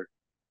care.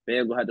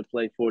 Bam will have to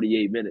play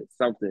 48 minutes,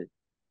 something.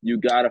 You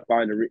got to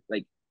find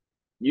like,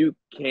 you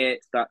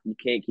can't stop. You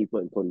can't keep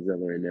putting Cody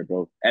Zeller in there,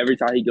 bro. Every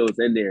time he goes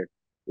in there,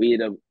 we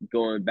end up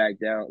going back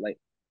down. Like,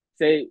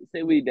 say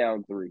we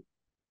down 3.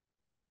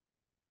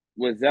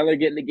 When Zeller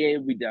get in the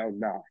game, we down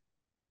 9.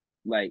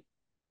 Like,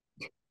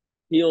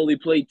 he only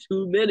played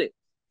 2 minutes.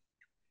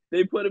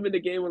 They put him in the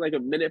game with like a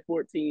minute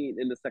 14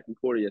 in the second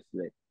quarter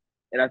yesterday.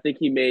 And I think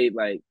he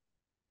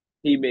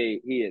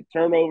had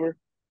turnover.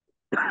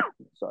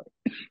 Sorry.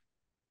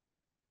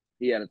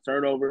 He had a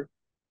turnover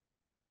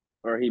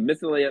or he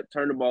missed a layup,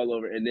 turned the ball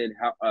over, and then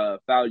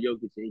fouled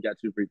Jokic and he got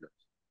 2 free throws.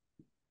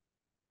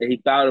 And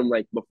he fouled him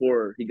like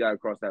before he got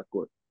across half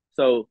court.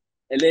 So,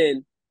 and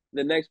then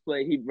the next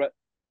play,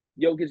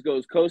 Jokic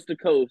goes coast to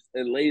coast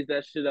and lays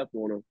that shit up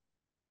on him.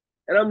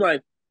 And I'm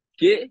like,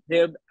 get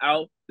him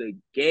out the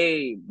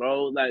game,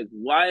 bro. Like,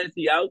 why is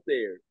he out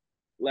there?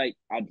 Like,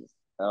 goodness.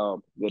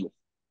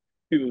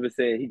 People have been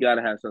saying he got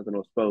to have something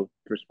on Spo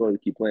for Spo to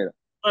keep playing.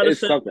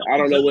 It's something. I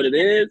don't know what it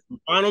is.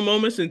 Final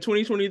moments in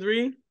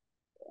 2023.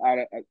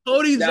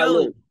 Cody Zeller.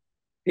 Look,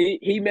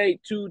 he made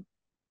 2.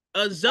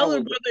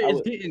 Zeller brother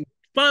is getting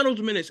finals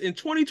minutes in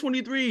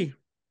 2023.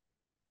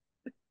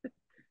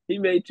 He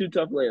made 2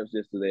 tough layups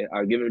yesterday.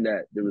 I'll give him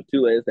that. There were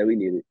 2 layups that we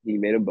needed. He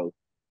made them both.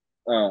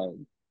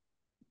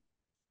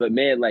 But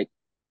man, like,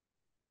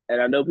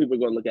 and I know people are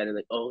going to look at it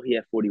like, oh, he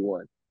had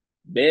 41.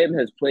 Bam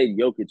has played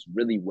Jokic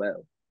really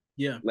well.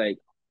 Yeah. Like,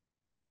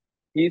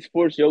 he's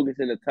forced Jokic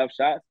into tough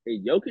shots,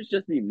 and Jokic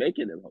just be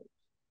making them home.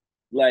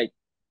 Like,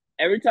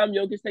 every time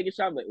Jokic take a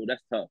shot, I'm like, oh,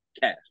 that's tough.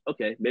 Cash.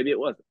 Okay, maybe it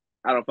wasn't.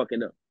 I don't fucking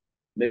know.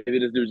 Maybe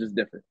this dude's just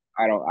different.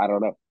 I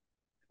don't know.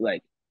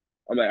 Like,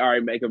 I'm like, all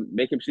right, make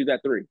him shoot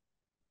that 3.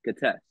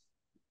 Contest.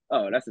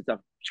 Oh, that's a tough.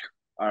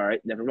 All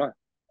right, never mind.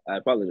 I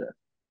apologize.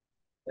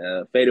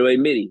 Fadeaway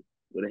midi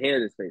with a hand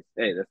in his face.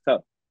 Hey, that's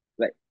tough.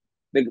 Like,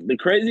 the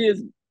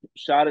craziest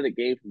shot of the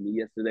game for me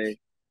yesterday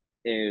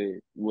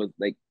and was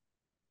like,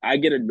 I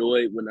get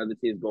annoyed when other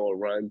teams go on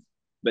runs,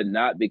 but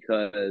not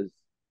because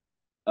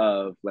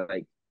of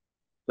like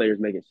players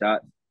making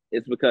shots.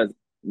 It's because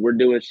we're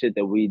doing shit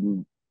that we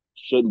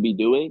shouldn't be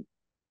doing,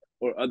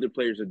 or other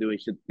players are doing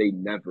shit they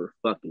never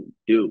fucking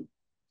do.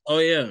 Oh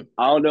yeah.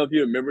 I don't know if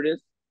you remember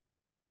this,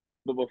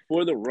 but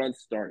before the run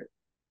started,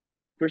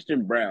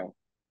 Christian Brown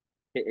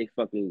hit a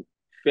fucking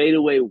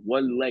fadeaway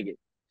one-legged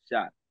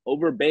shot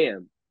over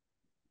Bam.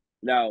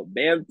 Now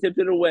Bam tipped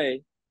it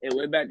away and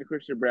went back to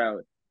Christian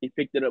Brown. He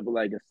picked it up with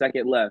like a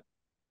second left.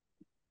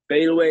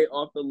 Fadeaway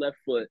off the left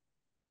foot.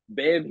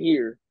 Bam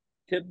here,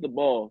 tipped the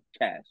ball,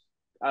 cash.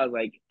 I was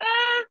like,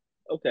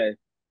 okay.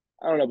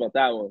 I don't know about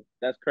that one.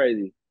 That's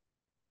crazy.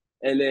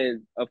 And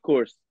then, of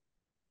course,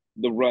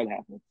 the run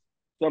happens.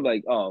 So I'm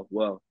like, oh,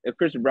 well, if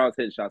Christian Brown's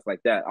hitting shots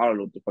like that, I don't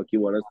know what the fuck you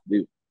want us to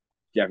do.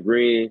 Jeff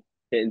Green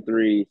hitting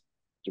threes.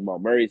 Jamal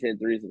Murray's hitting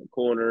threes in the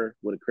corner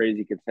with a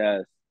crazy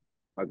contest.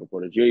 Michael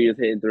Porter Jr.'s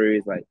hitting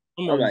threes. Like,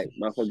 I'm like,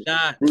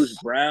 motherfucker, Bruce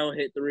Brown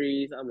hit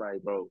threes. I'm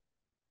like, bro,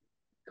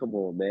 come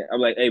on, man. I'm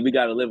like, hey, we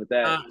got to live with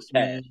that. Shots,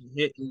 man.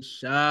 Hitting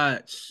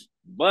shots.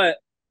 But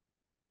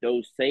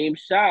those same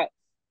shots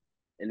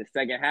in the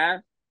second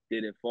half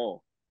didn't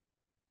fall.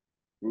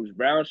 Bruce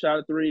Brown shot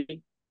a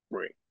 3.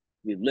 Great.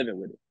 We living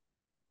with it.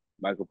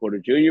 Michael Porter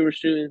Jr. was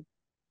shooting.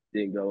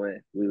 Didn't go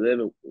in.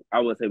 I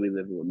would say we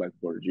living with Michael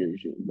Porter Jr.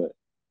 shooting, but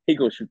he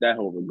gonna shoot that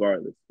hole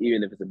regardless,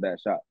 even if it's a bad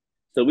shot.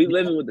 So we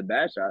living with the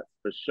bad shots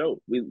for sure.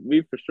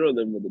 We for sure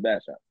living with the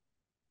bad shots.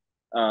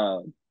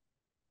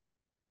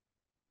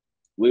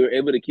 We were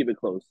able to keep it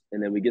close,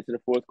 and then we get to the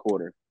fourth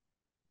quarter,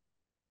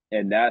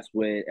 and that's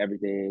when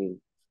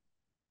everything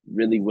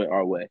really went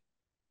our way.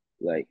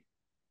 Like,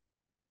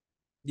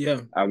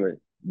 yeah, I mean,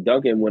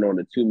 Duncan went on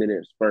a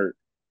 2-minute spurt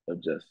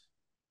of just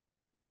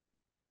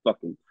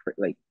fucking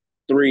like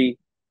 3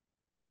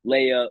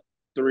 layup,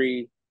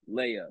 3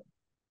 layup,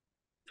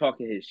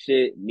 talking his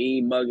shit,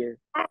 me mugging.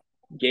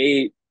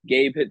 Gabe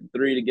hit the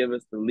 3 to give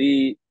us the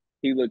lead.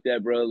 He looked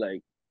at bro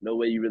like, no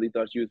way you really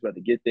thought you was about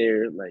to get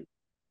there,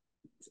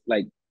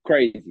 like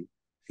crazy.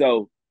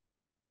 So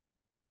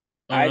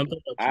and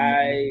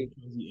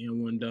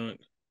one dunk.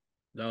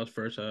 That was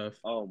first half.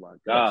 Oh my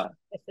god.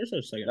 First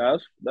or second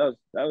half? That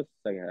was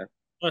second half.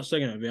 Oh,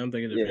 second half. Yeah, I'm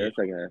thinking Yeah, different.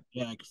 that's second half.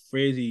 Yeah, like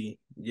crazy.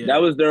 Yeah.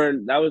 That was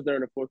during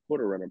the fourth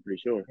quarter run. I'm pretty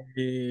sure.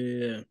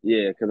 Yeah.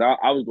 Yeah, because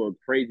I was going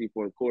crazy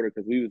fourth quarter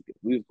because we was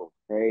going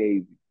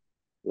crazy.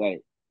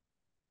 Like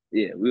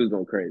yeah, we was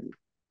going crazy.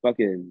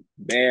 Fucking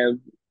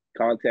Bam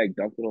contact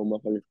dunked on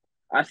motherfuckers.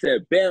 I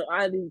said, Bam,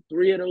 I need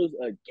 3 of those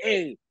a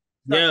game.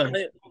 Stop Yeah.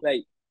 playing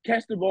like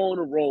catch the ball on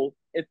the roll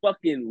and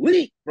fucking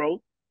leak,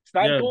 bro.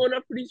 Stop Yeah. going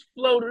up for these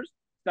floaters.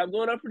 Stop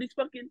going up for these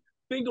fucking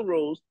finger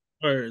rolls.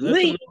 Or let them know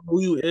Leak.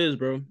 who you is,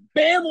 bro.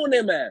 Bam on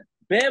them ass.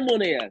 Bam on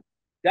their ass.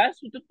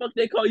 That's what the fuck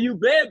they call you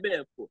Bam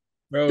Bam for.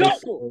 Bro,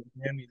 Dunk so on.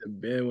 hand me the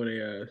bed when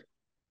they ask.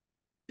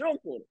 Dunk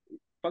on it.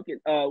 Fucking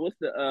what's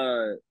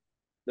the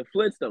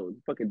Flintstones?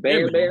 Fucking Yeah,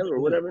 Bam man. Bam or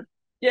Yeah. whatever.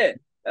 Yeah,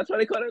 that's why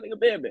they call that nigga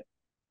Bam Bam.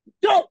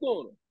 Dunk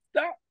on them.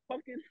 Stop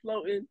fucking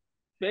floating,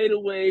 fade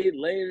away,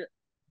 laying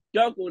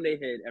dunk on their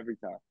head every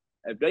time.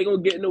 If they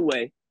gonna get in the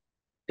way,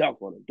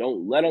 dunk on them.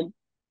 Don't let them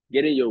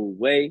get in your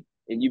way,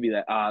 and you be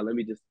like, let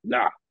me just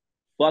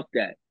fuck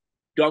that.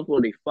 Dunk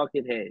on their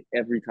fucking head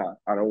every time.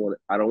 I don't want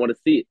to. I don't want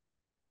to see it.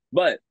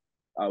 But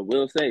I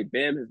will say,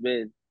 Bam has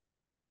been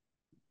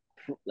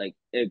like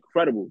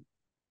incredible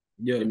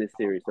Yeah. in this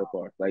series so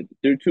far. Like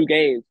through 2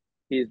 games,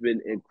 he's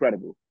been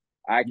incredible.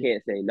 I Yeah.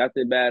 can't say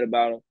nothing bad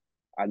about him.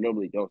 I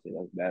normally don't say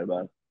nothing bad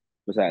about him,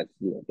 besides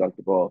dunk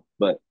the ball.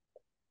 But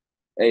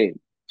hey,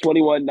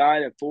 21,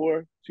 9 and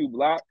 4, 2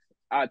 blocks.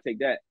 I'd take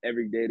that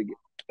every day of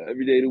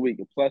the week.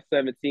 And plus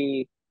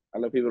 17. I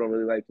know people don't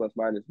really like plus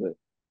minus, but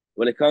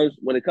when it comes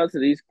to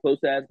these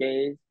close ass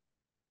games,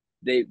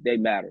 they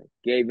matter.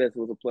 Gabe Vincent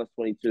was a plus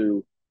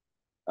 22.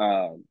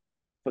 Um,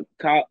 for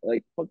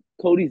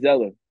Cody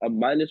Zeller, a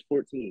minus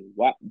 14.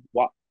 What?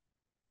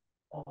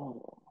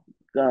 Oh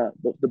God,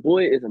 the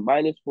boy is a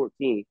minus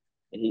 14,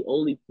 and he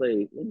only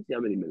played. Let me see how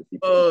many minutes he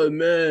played. Oh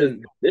Because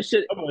man. this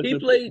shit, I'm about he to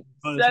put played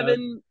honest half.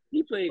 7.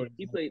 He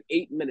played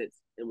 8 minutes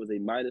and was a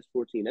minus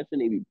 14. That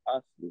shouldn't even be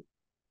possible.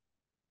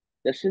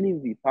 That shouldn't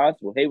even be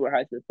possible. Hayward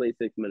Heisman played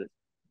 6 minutes,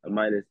 a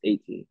minus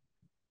 18.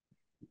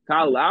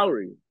 Kyle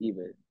Lowry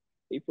even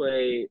he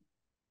played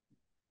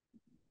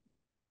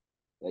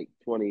like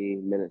 20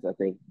 minutes, I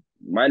think,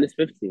 minus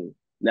 15.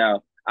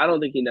 Now I don't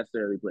think he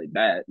necessarily played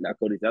bad. Now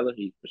Cody Zeller,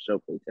 he for sure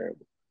played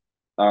terrible.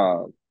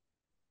 Um,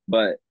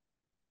 but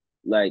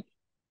like,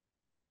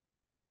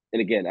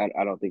 and again,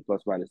 I don't think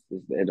plus minus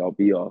is the end all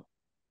be all.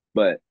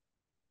 But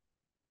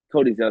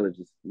Cody Zeller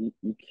just you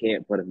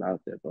can't put him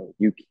out there, bro.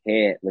 You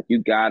can't. Like you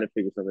gotta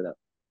figure something out.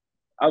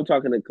 I'm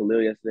talking to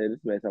Khalil yesterday. This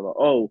man talking about,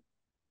 oh,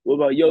 what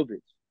about Jokic?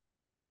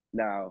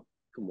 Now,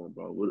 come on,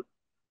 bro.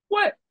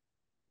 What?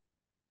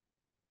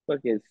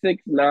 Fucking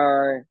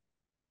 6'9".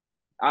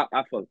 I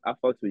fucks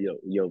with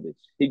Jokic.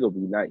 He gonna be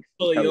nice.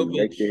 I'm Nikola telling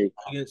you, Jokic next year,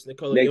 against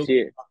Nikola next Jokic.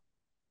 year,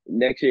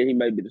 next year he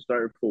might be the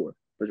starting four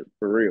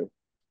for real.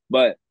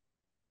 But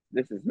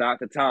this is not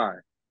the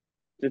time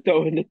to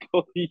throw in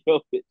Nikola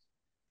Jokic.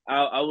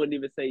 I wouldn't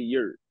even say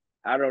Yurt.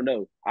 I don't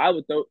know. I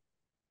would throw.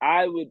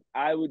 I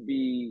would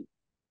be.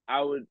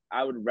 I would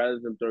rather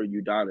them throw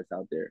Udonis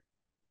out there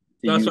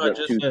to That's use what I up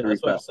just two, said. three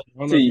That's what I fouls. said. I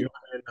don't know if To you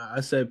heard or not.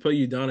 I said put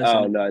Udonis in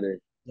oh the no, I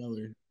didn't.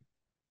 Zeller.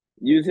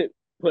 Use it.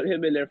 Put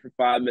him in there for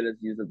 5 minutes.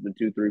 Use up the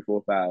 2, 3,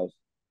 4 fouls,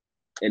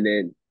 and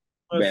then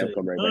I bam, said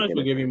come right back Udonis in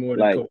will it. give you more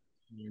than Like Kobe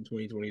in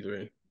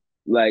 2023.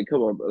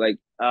 come on, like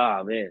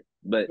man.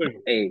 But Wait,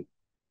 hey,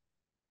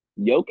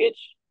 Jokic,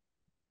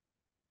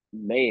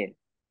 man,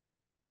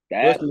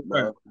 that listen,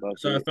 all right.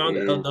 So motherfucker is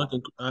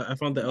I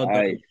found the L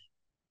Duncan. nice.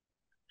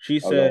 She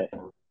said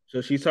Okay,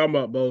 so. She's talking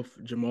about both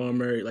Jamal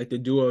Murray, like the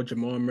duo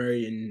Jamal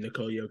Murray and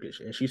Nikola Jokic,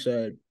 and she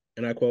said,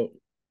 and I quote,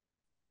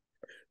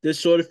 "This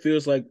sort of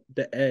feels like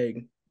the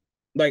egg,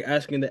 like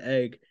asking the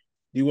egg,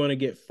 do you want to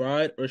get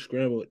fried or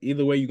scrambled?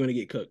 Either way, you're going to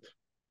get cooked."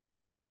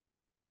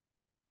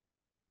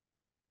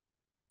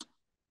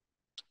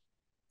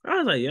 I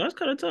was like, yeah, that's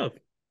kind of tough.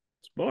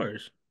 It's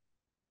bars.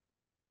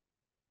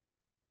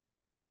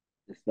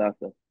 it's not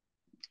the.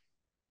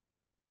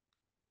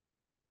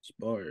 It's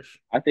bars.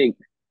 I think.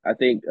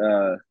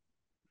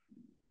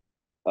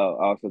 Oh,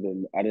 also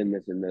I didn't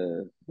mention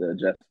the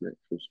adjustment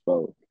for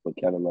Spo for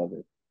Kevin Love.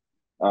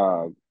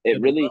 It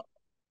Kevin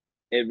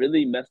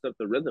really messed up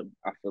the rhythm.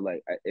 I feel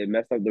like it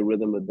messed up the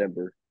rhythm of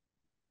Denver.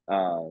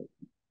 Um,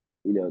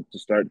 to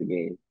start the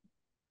game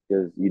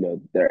because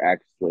their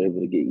actors were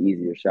able to get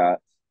easier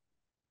shots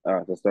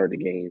to start the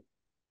game,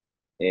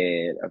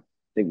 and I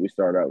think we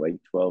started out like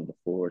 12-4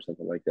 or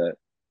something like that.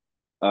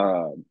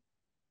 Um,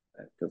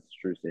 because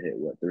Strus hit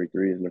what 3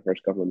 threes in the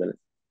first couple of minutes.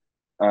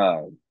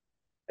 Um,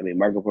 I mean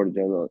Marco Porter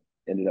Jr.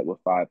 ended up with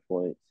 5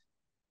 points.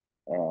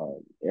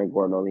 Aaron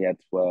Gordon only had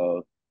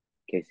 12.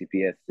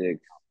 KCP had 6.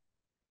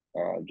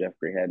 Jeff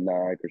Green had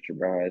 9. Christian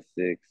Brown had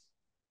 6.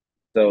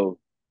 So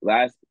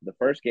the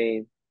first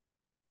game,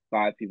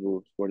 5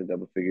 people scored in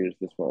double figures.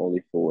 This one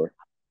only 4.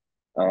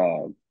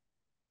 Um,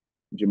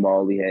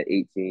 Jamal Lee had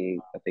 18.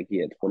 I think he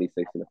had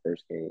 26 in the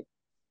first game.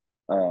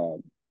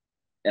 Um,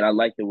 and I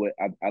like the way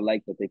I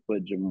like that they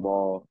put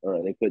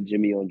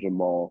Jimmy on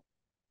Jamal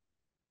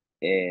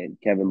and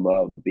Kevin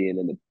Love being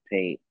in the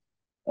paint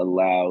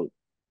allowed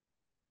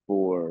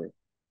for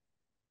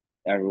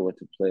everyone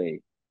to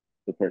play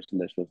the person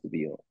they're supposed to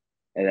be on.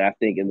 And I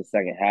think in the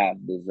second half,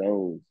 the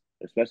zones,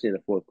 especially in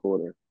the fourth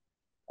quarter,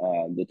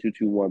 the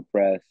 2-2-1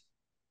 press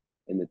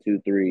and the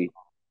 2-3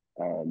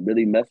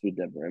 really messed with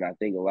Denver. And I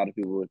think a lot of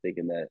people were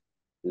thinking that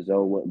the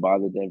zone wouldn't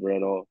bother Denver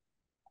at all.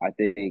 I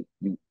think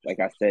you, like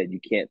I said, you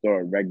can't throw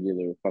a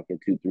regular fucking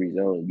 2-3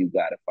 zone. You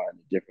got to find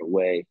a different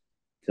way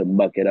to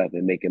muck it up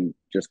and make them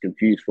just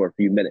confused for a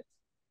few minutes.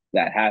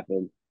 That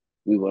happened.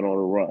 We went on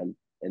a run,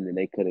 and then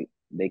they couldn't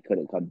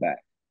come back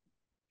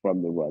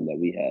from the run that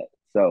we had.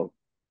 So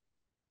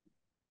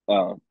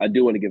I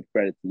do want to give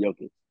credit to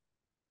Jokic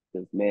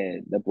because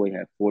man, that boy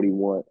had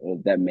 41.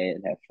 That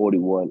man had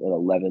 41 and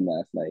 11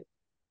 last night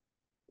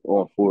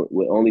on four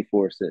with only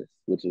 4 assists,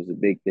 which was a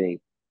big thing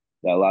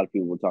that a lot of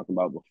people were talking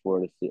about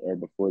before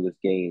this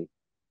game.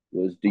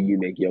 Was do you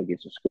make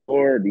Jokic a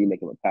scorer or do you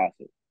make him a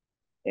passer?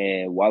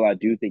 And while I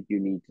do think you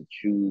need to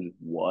choose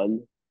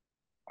one,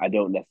 I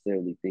don't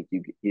necessarily think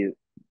he'll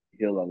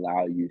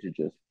allow you to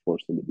just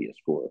force him to be a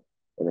scorer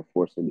or to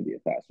force him to be a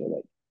passer.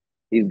 Like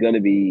he's going to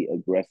be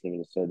aggressive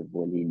and assertive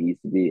when he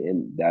needs to be,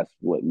 and that's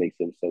what makes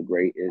him so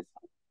great is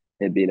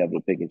him being able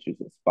to pick and choose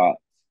his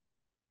spots.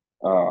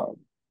 Um,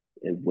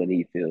 and when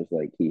he feels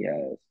like he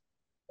has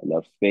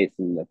enough space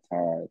and enough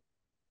time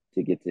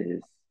to get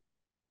to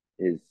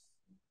his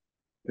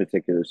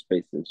particular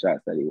space and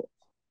shots that he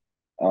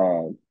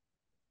wants.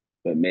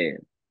 But man,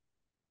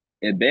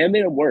 and Bam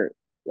made him work.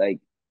 Like,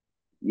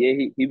 yeah,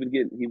 he was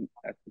getting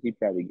he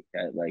probably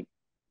had like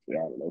I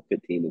don't know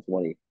 15 to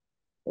 20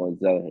 on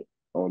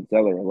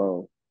Zeller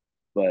alone.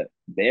 But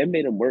Bam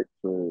made him work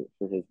for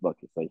his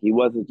buckets. Like he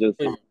wasn't just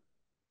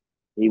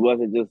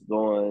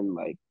going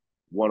like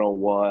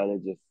 1-on-1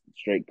 and just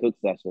straight cook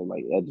session.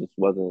 Like that just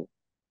wasn't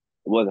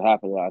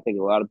happening. I think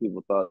a lot of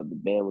people thought the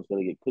Bam was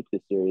going to get cooked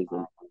this series,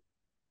 and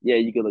yeah,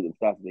 you can look at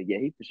the stats, but yeah,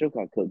 he for sure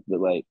got cooked. But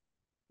like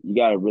you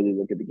got to really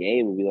look at the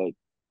game and be like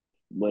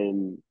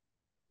when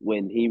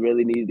he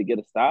really needed to get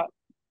a stop,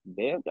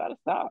 Bam got to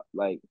stop.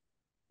 Like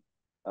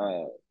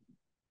uh,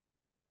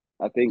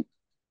 I think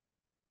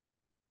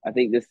I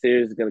think this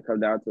series is going to come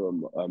down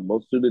to a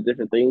multitude of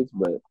different things,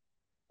 but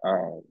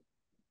um,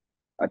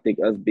 I think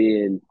us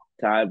being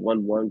tied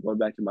 1-1 going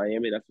back to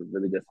Miami, that's a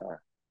really good sign.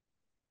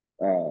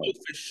 Oh,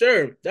 for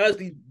sure. That was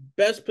the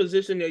best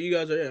position that you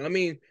guys are in. I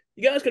mean,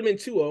 you guys could have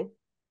been 2-0.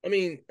 I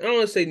mean, I don't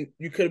want to say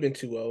you could have been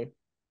 2-0,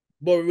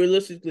 but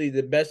realistically,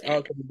 the best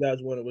outcome you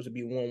guys wanted was to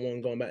be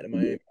 1-1 going back to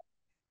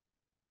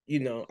Yeah.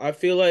 Miami. I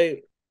feel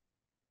like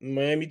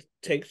Miami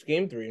takes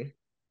game three,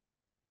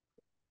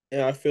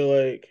 and I feel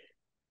like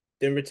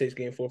Denver takes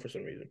game four for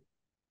some reason.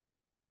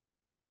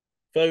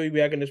 I feel like we'll be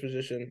back in this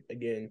position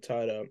again,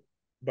 tied up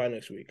by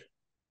next week.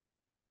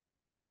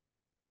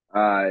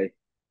 I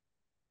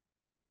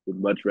would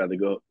much rather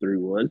go up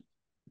 3-1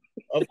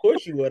 Of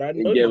course you would. I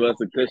know and give you. us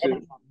a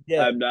cushion.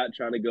 Yeah. I'm not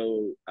trying to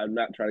go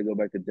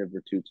back to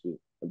Denver 2-2.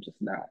 I'm just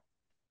not.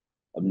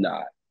 I'm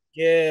not.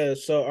 Yeah.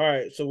 So, all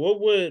right. So,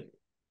 what would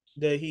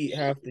the Heat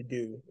have to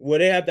do? Would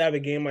they have to have a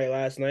game like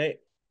last night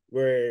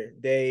where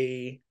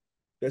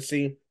let's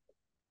see,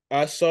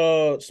 I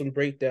saw some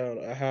breakdown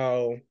of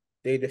how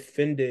they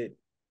defended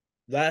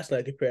last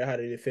night compared to how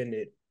they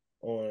defended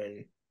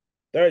on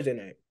Thursday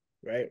night,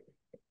 right?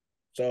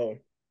 So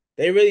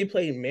they really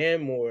played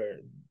man more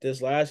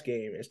this last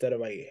game instead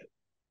of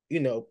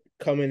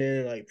coming in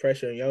and like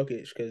pressuring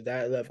Jokic because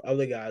that left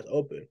other guys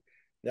open.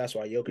 That's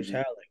why Jokic Mm-hmm.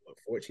 had like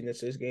 14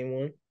 assists game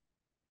one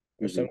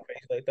or Mm-hmm. something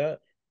crazy like that.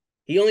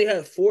 He only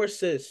had 4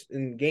 assists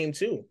in game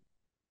two.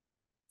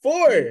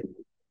 Four. Mm-hmm.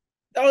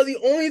 That was the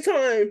only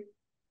time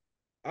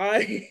I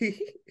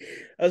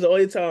that was the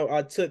only time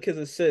I took his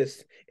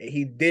assist and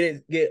he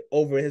didn't get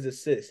over his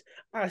assist.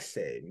 I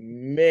said,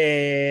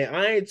 man,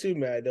 I ain't too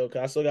mad though,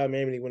 because I still got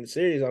Miami to win the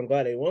series. I'm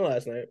glad they won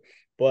last night.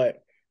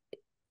 But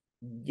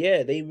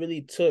yeah, they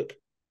really took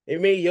it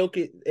made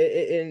Jokic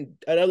and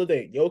another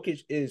thing,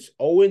 Jokic is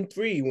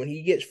 0-3 when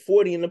he gets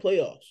 40 in the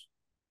playoffs.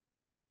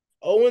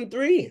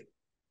 0-3.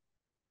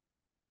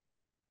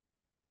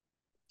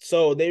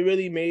 So they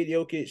really made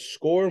Jokic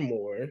score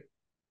more.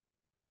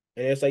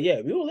 And it's like,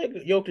 yeah, we will let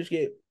Jokic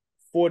get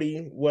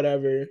 40,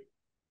 whatever. As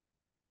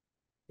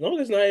long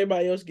as not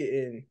everybody else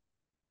getting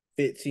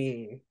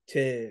 15,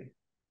 10,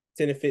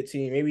 10 to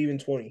 15, maybe even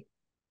 20.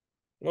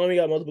 As long as we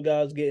got multiple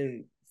guys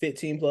getting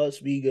 15 plus,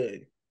 be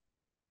good.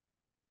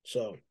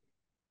 So,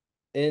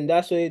 and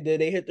that's what they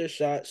did. They hit their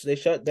shots. They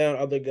shut down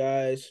other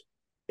guys.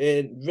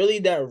 And really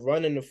that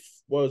run in the,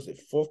 what was it,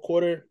 fourth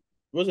quarter?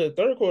 Was it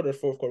the third quarter or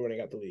fourth quarter when they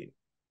got the lead?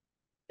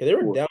 Because they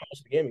were Fourth. down most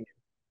of the game again.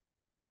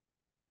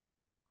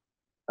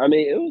 I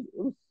mean,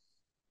 it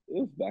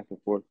was back and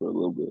forth for a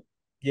little bit.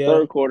 Yeah.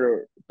 Third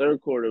quarter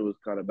was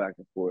kind of back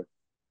and forth.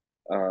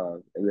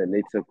 And then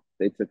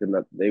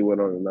they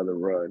went on another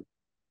run,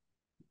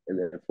 and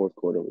then the fourth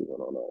quarter we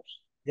went on ours.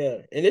 Yeah.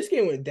 And this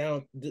game went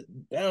down to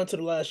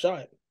the last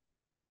shot.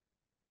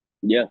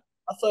 Yeah,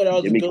 I thought that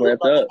was a Jimmy good look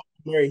clamped by up.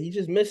 Murray. He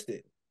just missed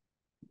it.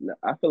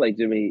 I feel like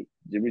Jimmy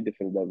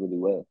defended that really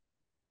well.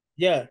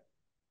 Yeah.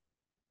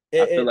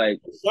 I feel And like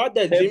the shot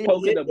that him Jimmy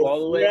poking hit the ball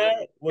before away,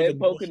 that was a him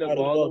good poking the shot as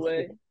ball well,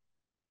 away, too.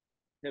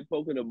 him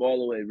poking the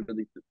ball away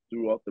really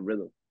threw off the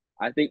rhythm.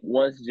 I think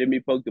once Jimmy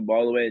poked the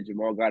ball away and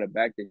Jamal got it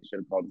back, they should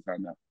have called the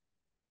timeout.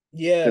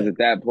 Because Yeah. at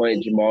that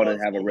point, Jamal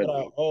didn't have a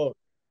rhythm. Oh,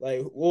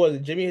 like what was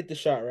it? Jimmy hit the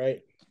shot,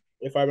 right?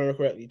 If I remember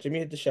correctly, Jimmy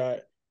hit the shot,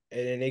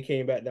 and then they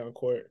came back down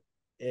court,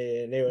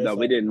 and they No, was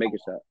we like, didn't make a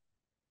shot.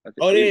 I think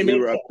 "Oh, they didn't we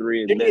make were the up shot."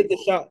 three and Jimmy hit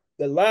missed. the shot.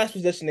 The last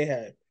possession they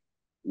had,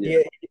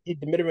 Yeah. he hit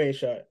the mid range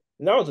shot,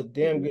 and that was a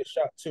damn Mm-hmm. good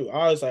shot too.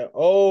 I was like,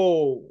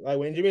 "Oh!" Like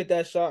when Jimmy hit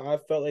that shot, I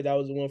felt like that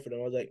was the one for them.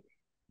 I was like,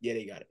 "Yeah,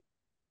 they got it."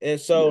 And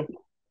Yeah. so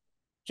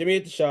Jimmy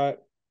hit the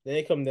shot. Then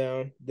they come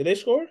down. Did they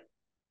score?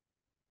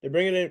 They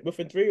bring it in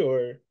within three,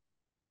 or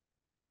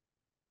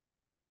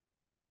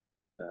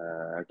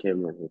I can't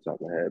remember the top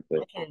of my head,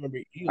 but I can't remember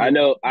I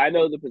either.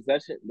 know the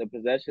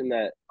possession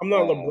that I'm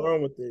not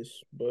LeBron with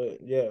this, but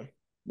yeah.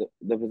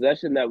 the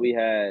possession that we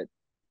had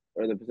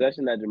or the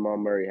possession that Jamal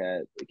Murray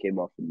had, it came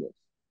off the miss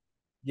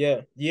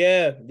Yeah,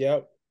 yeah,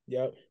 yep,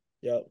 yep,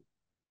 yep.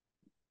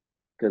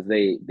 because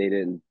they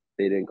didn't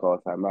call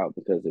a timeout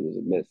because it was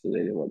a miss, so they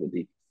didn't want the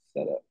defense to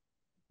set up.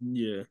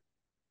 Yeah.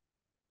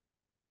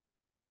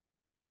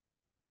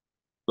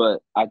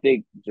 But I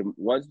think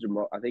once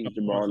Jamal, I think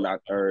Jamal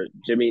knocked or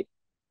Jimmy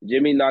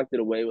knocked it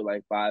away with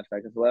like 5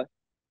 seconds left.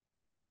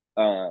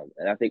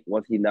 And I think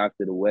once he knocked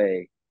it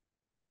away,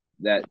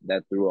 that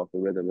threw off the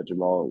rhythm of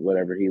Jamal,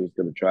 whatever he was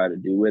going to try to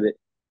do with it.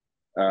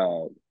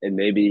 And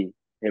maybe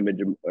him and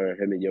Jokic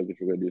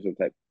were going to do some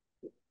type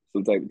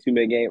of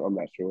 2-man game. I'm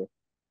not sure.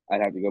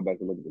 I'd have to go back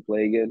and look at the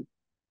play again.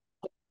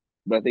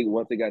 But I think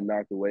once it got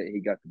knocked away, he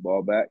got the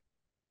ball back.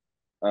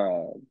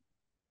 Um,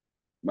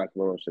 Mike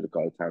Malone should have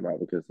called a timeout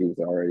because he was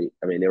already.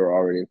 I mean, they were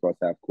already across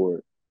half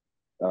court.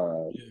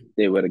 Yeah.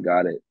 They would have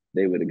got it.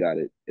 They would have got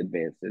it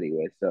advanced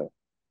anyway. So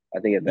I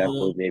think at that Uh,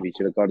 point maybe he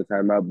should have called a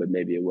timeout, but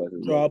maybe it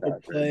wasn't enough drop a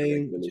time for him to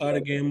like play, really tie the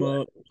run a game play.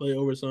 up, play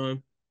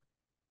overtime.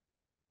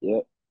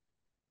 Yep.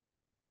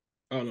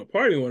 I don't know.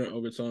 Part of me wanted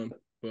overtime,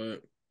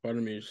 but part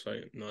of me is just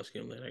like, no, it's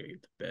getting late. I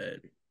get to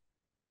bed.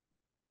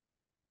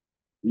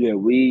 Yeah,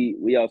 we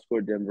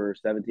outscored Denver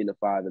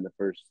 17-5 in the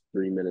first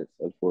 3 minutes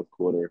of fourth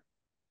quarter.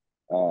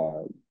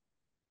 Um,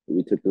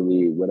 we took the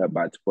lead, went up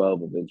by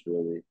 12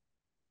 eventually,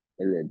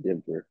 and then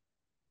Denver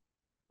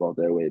fought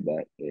their way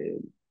back,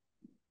 and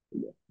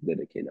then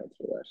it came down to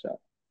the last shot.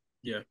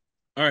 Yeah.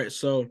 All right.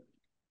 So,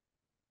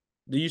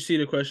 do you see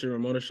the question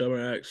Ramona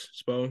Shelburne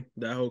asked Spo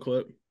that whole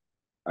clip?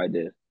 I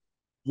did.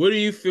 What do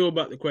you feel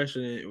about the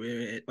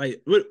question?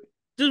 Like, what?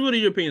 Just what are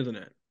your opinions on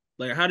that?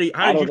 Like, how I did you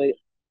don't think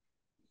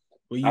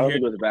when I you don't hear think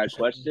it the was a bad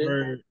question? question.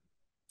 Heard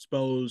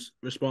Spo's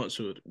response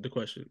to the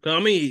question? Because I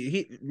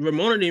mean,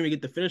 Ramona didn't even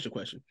get to finish the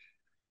question.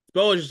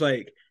 Spo was just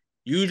like,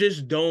 you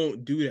just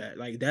don't do that.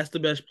 Like, that's the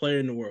best player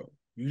in the world.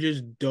 You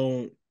just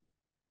don't.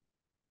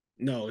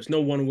 No, it's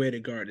no one way to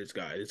guard this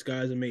guy. This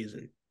guy's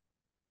amazing.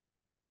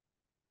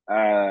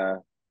 Uh,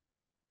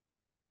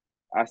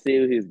 I see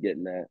what he's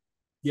getting at.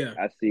 Yeah,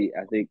 I see.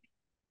 I think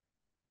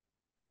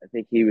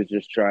he was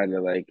just trying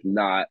to like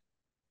not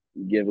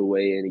give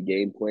away any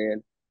game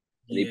plan,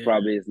 and he yeah.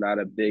 probably is not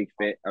a big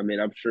fan. I mean,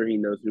 I'm sure he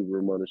knows who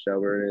Ramona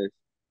Shelburne is.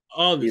 He's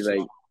Obviously,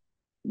 like,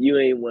 you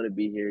ain't want to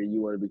be here. You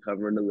want to be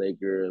covering the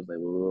Lakers, like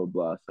blah blah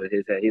blah. So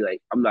his head, he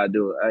like, I'm not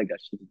doing. I ain't got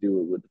shit to do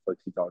with what the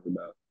fuck's he talking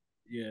about.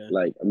 yeah.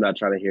 Like, I'm not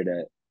trying to hear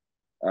that.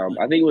 Like,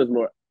 I think it was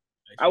more.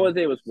 I actually, would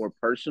say it was more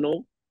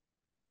personal,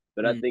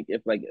 but I mm. think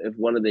if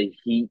one of the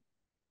Heat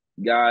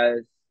guys,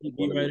 He if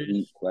one beat of the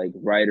Heat writers. like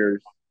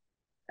writers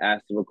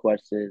asked him a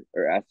question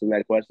or asked him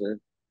that question,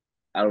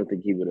 I don't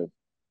think he would have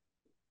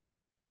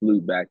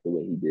flew back the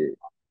way he did.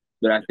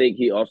 But I think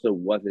he also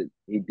wasn't.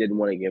 He didn't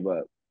want to give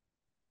up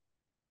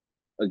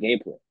a game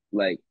plan.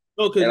 Like,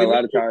 No, because and a you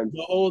lot remember of times,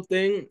 the whole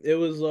thing. It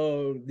was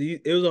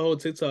a whole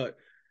TikTok.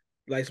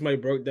 Like somebody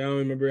broke down.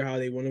 Remember how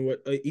they won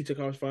what each of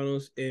conference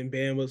finals, and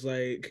Bam was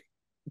like,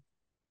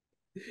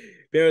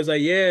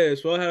 yeah,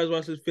 Sproul had us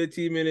watch this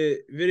 15-minute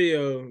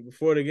video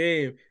before the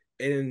game,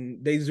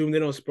 and they zoomed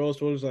in on Sproul.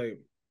 Sproul was like,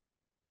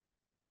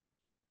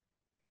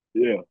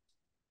 yeah,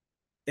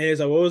 and it's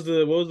like, what was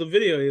the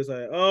video? He was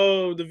like,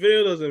 oh, the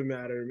video doesn't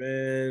matter,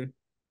 man.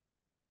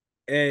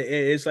 And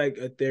it's like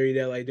a theory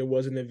that like there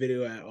wasn't a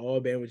video at all.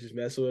 Bam was just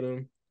messing with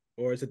him,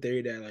 or it's a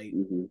theory that like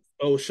mm-hmm.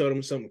 oh showed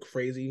him something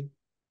crazy.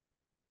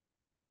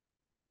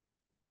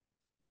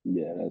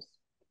 Yeah, that's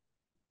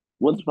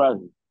what's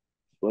surprising.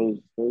 Suppose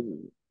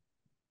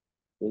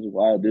a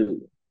wild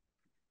dude.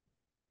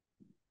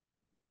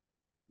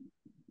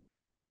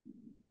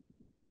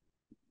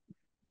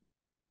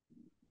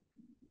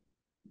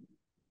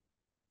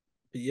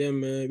 But yeah,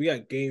 man, we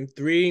got game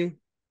three.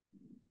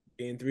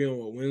 Game three on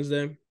what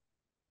Wednesday?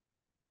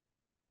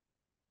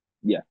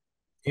 Yeah,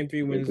 Game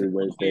three game Wednesday. three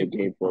Wednesday,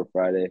 game four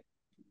Friday,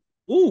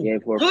 Ooh,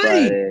 game four goody.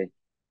 Friday,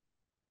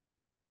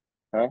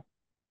 huh?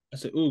 I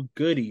said, ooh,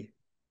 goody.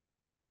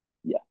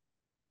 Yeah,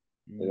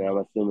 and then Mm.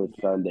 I'm assuming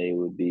Sunday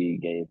would be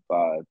game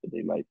five, but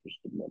they might push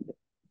to Monday.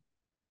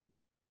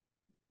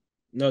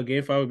 No,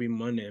 game five would be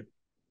Monday.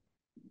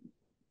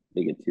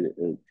 They get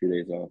 2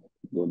 days off,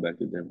 going back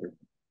to Denver.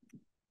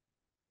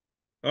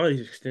 All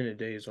these extended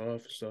days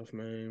off and stuff,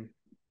 man.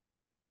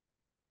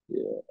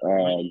 Yeah.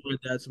 My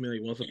dad told me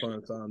like once upon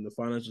a time the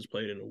finals was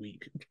played in a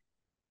week.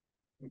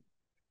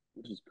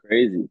 Which is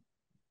crazy.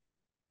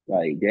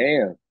 Like,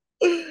 damn,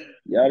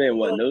 y'all didn't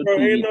want no Bro,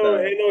 TV ain't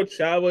time, no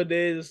travel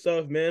days and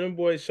stuff, man. Them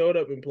boys showed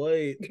up and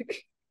played.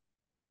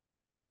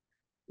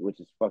 which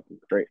is fucking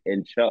crazy.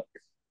 And Chucks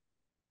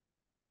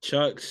and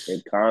Chucks,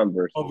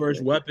 Converse and Converse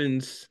shit.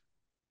 weapons,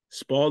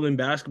 Spalding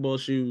basketball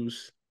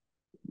shoes.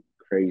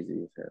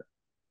 Crazy as hell.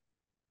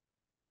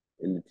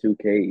 In the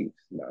 2Ks.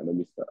 Nah, let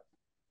me stop.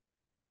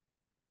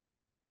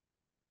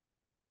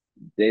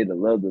 They the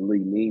love the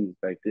league memes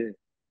back then.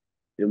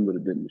 Them would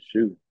have been the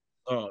shoe.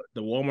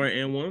 The Walmart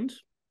and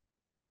ones.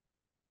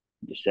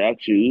 The Shaq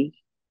shoes,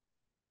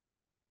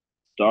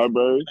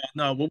 Starburst.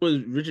 No, what was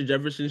Richard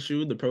Jefferson's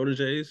shoe? The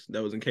proteges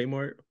that was in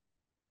Kmart.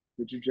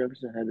 Richard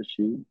Jefferson had a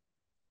shoe.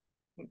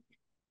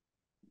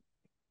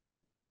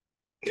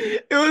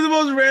 It was the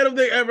most random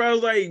thing ever. I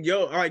was like,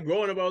 yo, like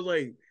growing up, I was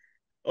like,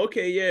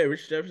 okay, yeah,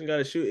 Richard Jefferson got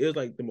a shoe. It was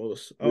like the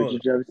most. I don't know.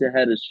 Richard Jefferson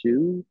had a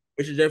shoe?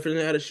 Richard Jefferson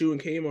had a shoe in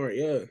Kmart.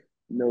 Yeah.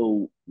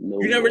 No,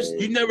 no You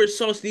way. never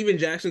saw Steven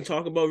Jackson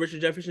talk about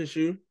Richard Jefferson's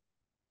shoe? I'm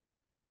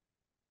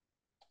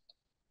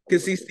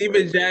Because see, looking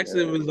Steven right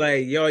Jackson now. was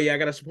like, yo, yeah, I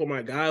gotta support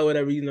my guy,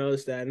 whatever,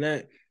 this, that, and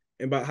that.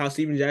 And about how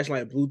Steven Jackson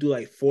like blew through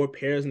like 4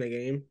 pairs in the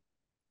game.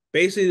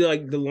 Basically,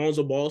 like the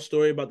Lonzo Ball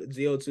story about the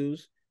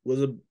ZO2s was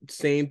the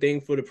same thing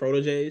for the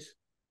proteges.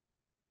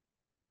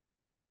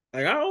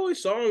 Like I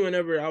always saw him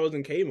whenever I was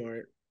in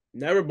Kmart.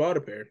 Never bought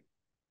a pair.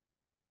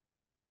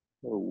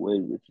 No way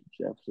Richard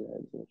Jefferson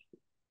had that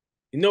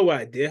You know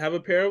what I did have a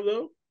pair of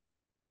though?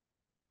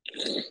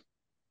 shoe.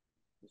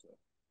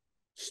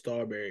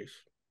 Starberries.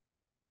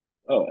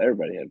 Oh,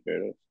 everybody had a pair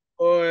of those.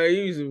 Boy,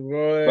 you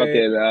boy.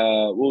 Fucking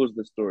what was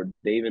the store?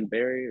 Dave and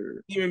Barry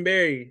or Stephen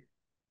Berry.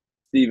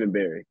 Stephen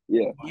Barry?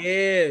 Yeah.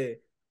 Yeah.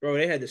 Bro,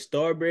 they had the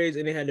Starberries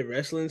and they had the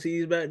wrestling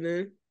tees back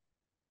then.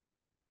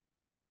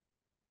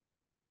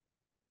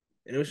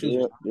 And those shoes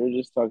was They're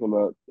just talking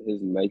about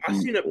his I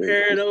Nikes. seen a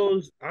pair of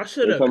those.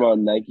 They're talking about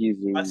Nikes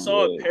I and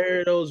saw a what? pair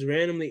of those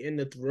randomly in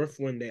the thrift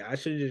one day. I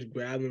should have just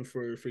grabbed them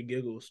for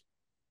giggles.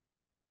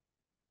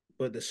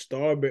 But the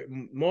Starberry,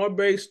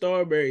 Marbury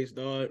Starberries,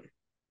 dog.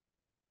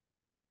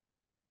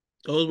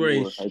 Those He were a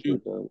wore hyper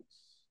shoot. dunks.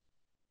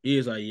 He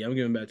is like, yeah, I'm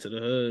giving back to the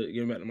hood,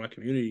 giving back to my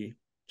community.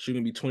 Shoot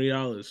gonna be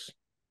 $20.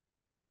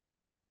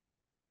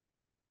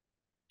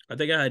 I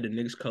think I had the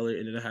Knicks color,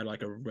 and then I had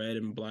like a red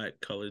and black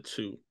color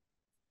too.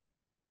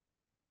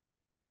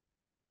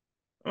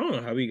 I don't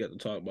know how we got to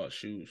talk about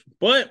shoes,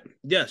 but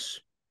yes,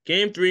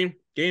 game 3,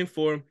 game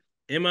 4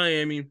 in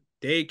Miami,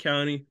 Dade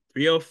County,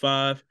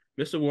 305,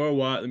 Mr.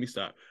 Worldwide. Let me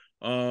stop.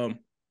 It's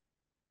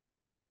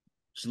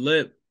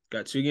lit.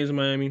 Got 2 games in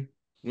Miami,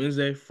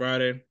 Wednesday,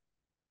 Friday.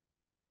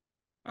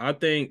 I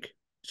think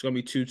it's gonna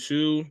be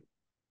 2-2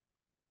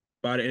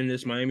 by the end of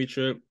this Miami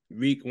trip.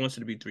 Reek wants it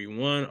to be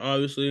 3-1,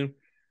 obviously.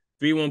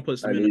 3-1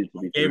 puts I them in need it to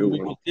a be favorable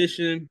 3-1.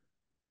 position.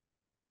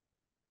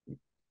 And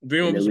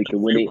 3-1 then puts them we in can a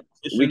win it. favorable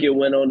position.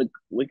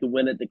 We can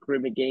win at the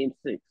crib in game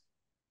 6.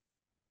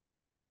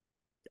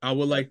 I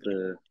would That's like that.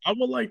 the I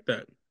would like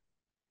that.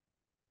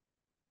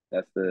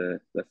 that's the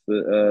that's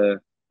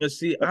the But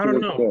see, that's I what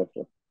don't I'm know. going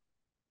for.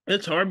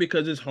 It's hard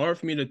because it's hard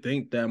for me to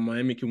think that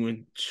Miami can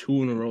win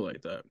 2 in a row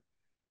like that.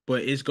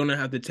 But it's gonna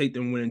have to take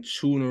them winning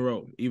 2 in a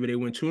row. Either they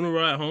win 2 in a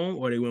row at home,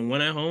 or they win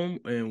one at home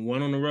and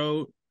one on the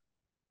road,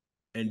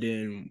 and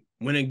then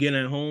win again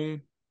at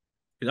home.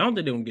 Because I don't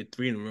think they're gonna get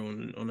 3 in a row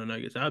on the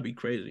Nuggets. That'd be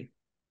crazy.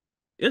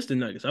 It's the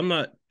Nuggets. I'm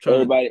not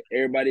trying to.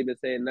 Everybody been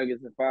saying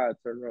Nuggets in 5.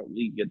 Turn around,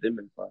 we can get them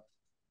in 5.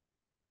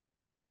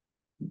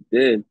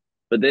 Then,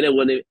 but then it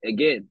wouldn't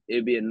again.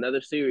 It'd be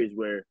another series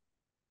where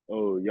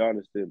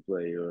Giannis didn't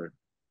play, or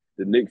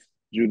the Knicks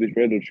Julius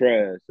Randle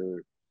trash,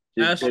 or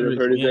Jason Tatum Asterisk,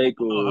 hurt his man.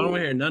 ankle, I don't want or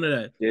to hear none of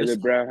that. Jalen Listen,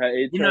 Brown had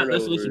 8 listen. We're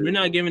turnovers.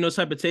 not giving those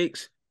type of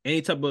takes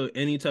any type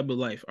of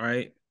life. All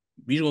right,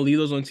 we just gonna leave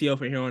those on TL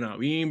from here on out.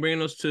 We ain't bringing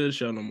those to the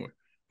show no more.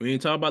 We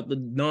ain't talk about the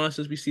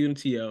nonsense we see in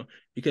TL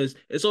because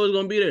it's always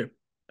gonna be there.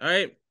 All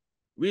right,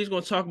 we just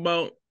gonna talk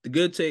about the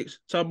good takes,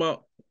 talk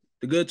about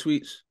the good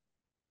tweets,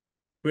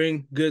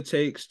 bring good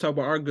takes, talk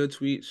about our good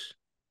tweets.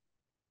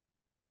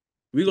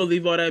 We gonna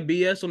leave all that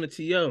BS on the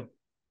TL.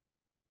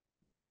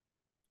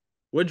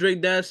 What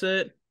Drake Dad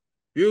said,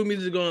 real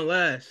music is gonna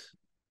last.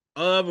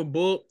 All I ever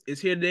book is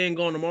here today and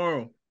gone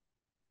tomorrow.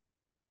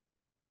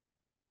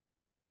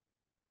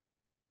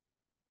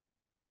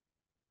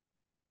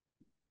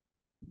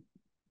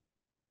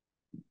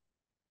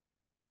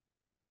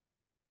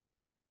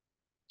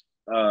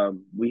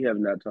 We have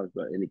not talked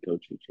about any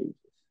coaching changes,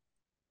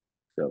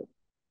 so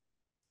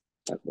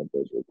talk about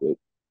those real quick.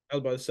 I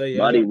was about to say, yeah.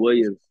 Monty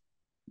Williams,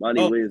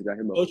 Monty Oh, Williams got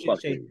him a coaching change.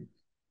 fucking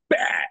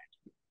bag.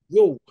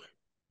 Yo,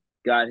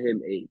 Got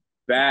him a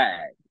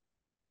bag.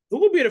 who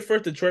would be the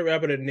first Detroit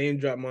rapper to name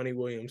drop Monty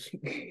Williams?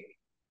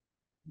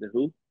 The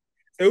who?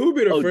 And who would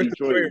be the Oh, first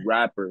Detroit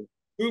rapper.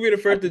 Who would be the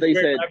I first thought they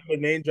Detroit said rapper to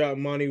name drop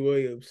Monty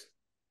Williams?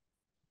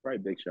 probably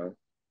Big Sean.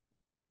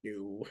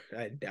 No,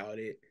 I doubt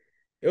it.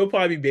 It would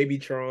probably be Baby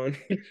Tron.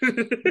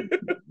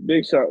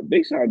 Big Sean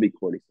would be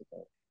corny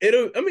sometimes.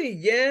 I mean,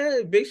 yeah,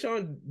 Big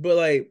Sean, but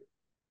like,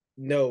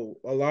 no,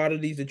 a lot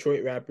of these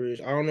Detroit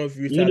rappers. I don't know if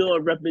you're You tapping. know,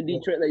 a rep in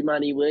Detroit like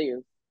Monty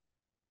Williams.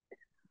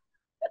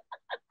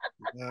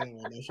 Wow,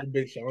 that's your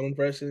Big Sean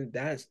impression.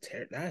 That's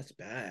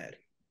bad.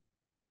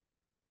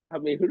 I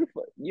mean, who the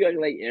fuck? You act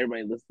like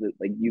everybody listen to,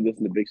 like you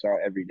listen to Big Sean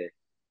every day.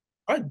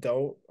 I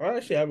don't. I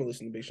actually haven't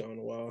listened to Big Sean in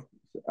a while.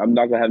 I'm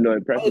not gonna have no I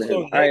impression of listened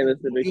him. on I ain't Young.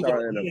 listened to Big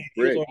Sean in a He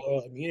was brick.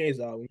 on Mina's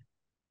album.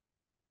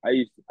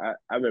 I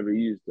remember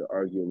you used to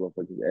argue with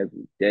motherfuckers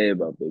every day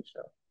about Big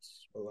Sean.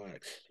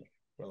 Relax,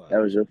 That was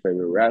relax. your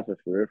favorite rapper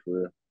for real, for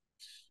real.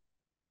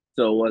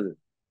 So it wasn't.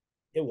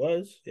 It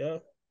was, yeah,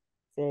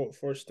 for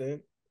a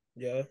stint,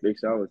 yeah, Big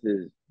Sean was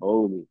his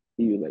homie.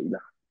 He was like, nah,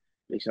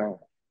 Big Sean.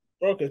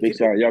 bro. Because Big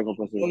people Sean, y'all gonna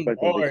put some one respect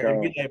on bar Big and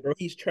Sean. be like, bro,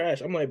 he's trash.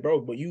 I'm like,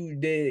 bro, but you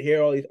didn't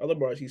hear all these other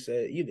bars he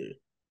said either.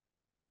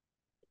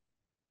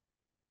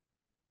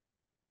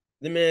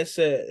 That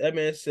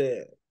man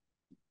said,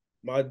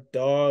 my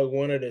dog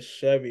wanted a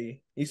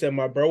Chevy. He said,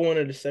 my bro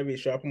wanted a Chevy,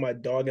 so I put my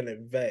dog in a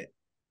vet.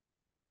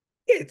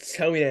 You can't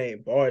tell me that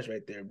ain't bars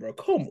right there, bro.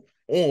 Come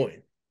on.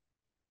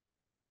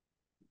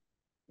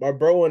 My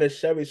bro wanted a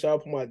Chevy, so I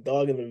put my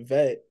dog in the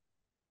vet.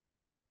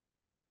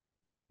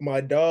 My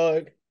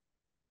dog,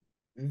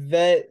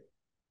 vet,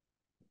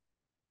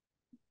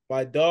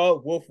 my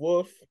dog, woof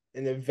woof,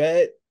 in the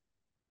vet.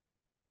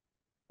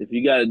 If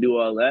you gotta do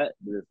all that,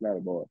 then it's not a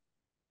bar.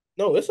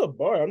 No, it's a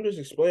bar. I'm just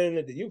explaining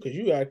it to you because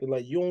you acting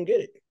like you don't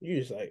get it. You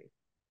just like,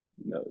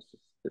 No,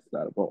 it's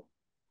not a bar.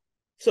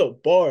 it's a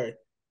bar.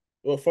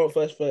 Well, front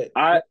flash flat.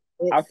 I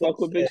Front I flash fuck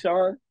with Big said,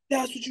 Sean,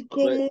 that's what you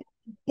call but more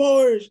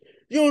bars.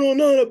 You don't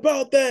know nothing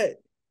about that. I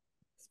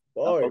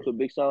fuck Bars. with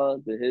Big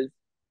Sean, but his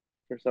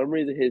for some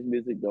reason his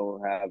music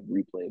don't have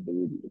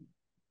replayability.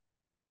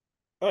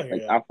 I hear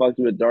Like that. I fucked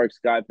with Dark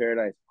Sky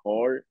Paradise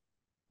hard,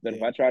 but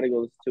if Yeah. I try to go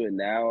listen to it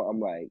now, I'm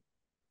like,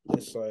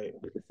 It's like,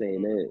 this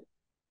ain't it.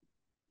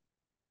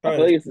 I kind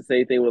feel of like it's the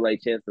same thing with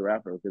like Chance the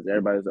Rapper because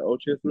everybody's like, oh,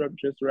 Chance the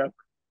Rapper.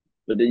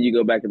 But then you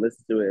go back and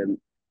listen to it, and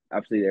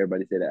I've seen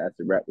everybody say that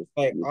Acid Rap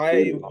like was I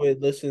sweeter.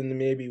 would listen to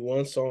maybe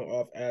one song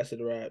off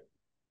Acid Rap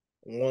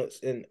once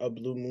in a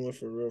blue moon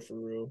for real, for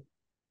real.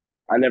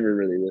 I Like,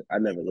 never I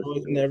listened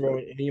was to it. never So on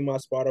any of my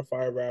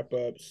Spotify wrap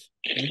ups.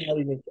 He's not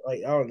even like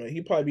I don't know.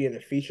 He probably be in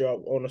a feature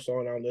on a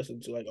song I listen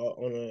to, like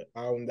on an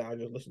album that I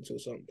just listened to or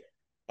something.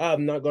 I have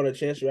not gone to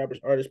Chance the Rapper's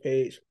artist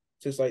page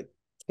since like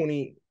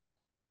 20.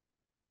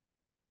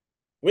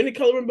 When did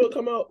Coloring Book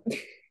come out?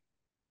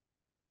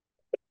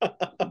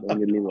 don't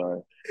get me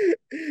wrong.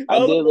 That I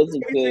was did like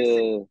listen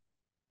 2016. to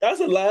That's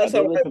the I last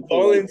time did I listen to like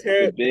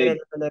volunteered.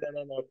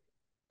 No.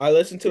 I the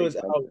listened to big his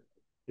album, something.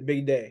 The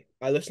Big Day.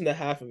 I listened to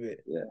half of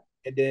it. Yeah,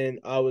 And then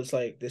I was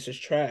like, this is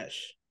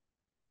trash.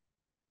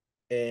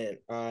 And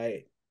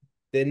I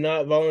did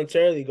not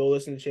voluntarily go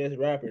listen to Chance the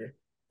Rapper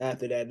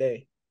after that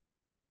day.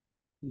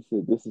 he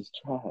said this is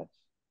trash.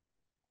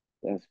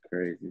 That's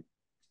crazy.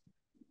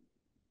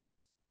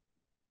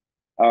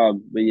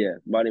 But yeah,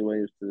 Monty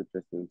Williams to the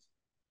Pistons.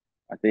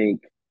 I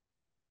think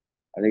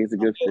I think it's a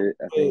good fit.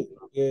 I Good, think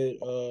good,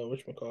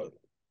 whatchamacallit?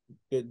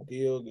 Good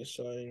deal, good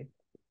signing.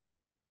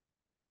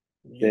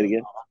 say it Yeah.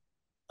 again.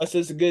 I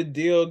said it's a good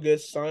deal, good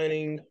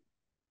signing.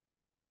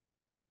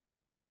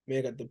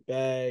 Man got the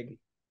bag.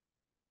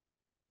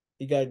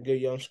 He got a good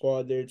young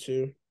squad there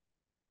too.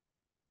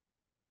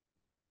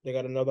 They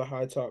got another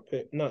high top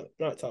pick. Not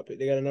top pick.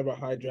 They got another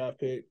high draft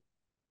pick,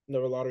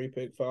 another lottery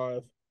pick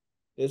 5.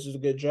 This is a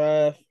good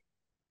draft.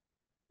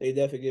 They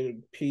definitely get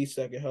a piece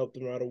that can help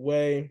them right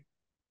away.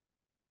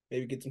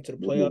 Maybe get them to the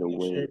They playoff need a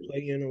next year, win.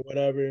 play in or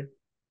whatever.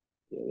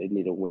 Yeah, they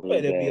need a But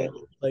win they'll be bad.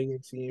 like a playing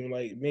team.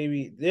 Like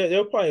maybe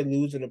they'll probably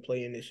lose in the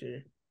play in this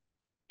year.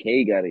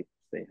 K got to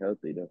stay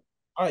healthy though,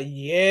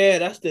 Yeah,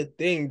 that's the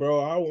thing, bro.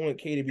 I want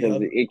K to be because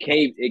healthy.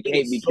 it It can't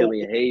is be so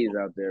Killian Hayes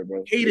out there,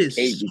 bro. Kate It is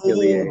can't be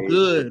Killian so Hayes.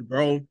 good,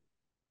 bro.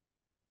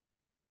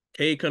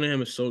 Kate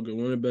Cunningham is so good.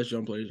 One of the best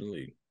young players in the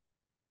league.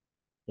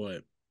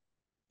 But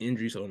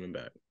injuries holding him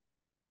back.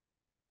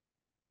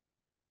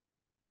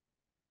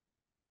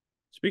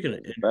 Speaking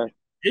of That's a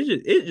injuries,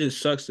 fact. it just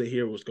sucks to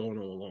hear what's going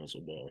on with Lonzo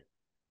Ball.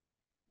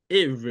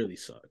 It really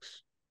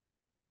sucks.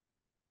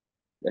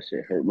 That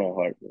shit hurt my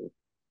heart, man.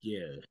 Yeah.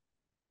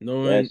 That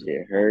Knowing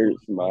shit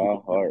hurts my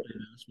heart.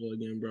 basketball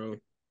again, bro.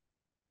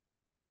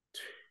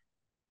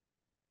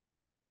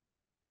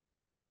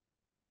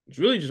 It's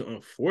really just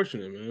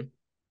unfortunate, man.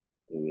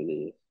 It really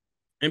is.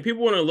 And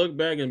people want to look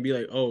back and be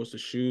like, "Oh, it's the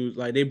shoes."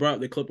 Like they brought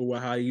the clip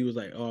of how he was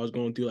like, "Oh, I was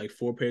going through like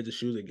 4 pairs of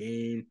shoes a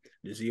game,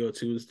 the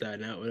ZO2, this, that,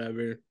 and that,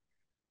 whatever."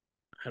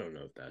 I don't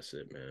know if that's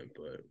it, man,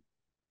 but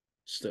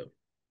still,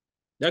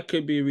 that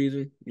could be a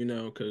reason,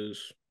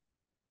 because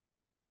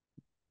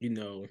you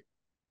know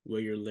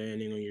where you're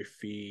landing on your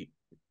feet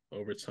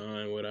over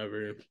time,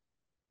 whatever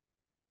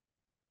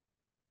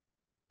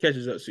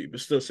catches up to you. But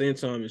still, same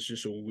time, it's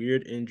just a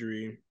weird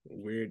injury.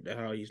 Weird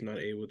how he's not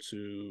able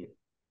to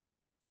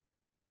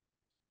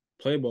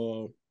play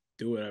ball,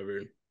 do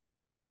whatever.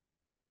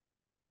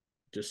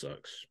 Just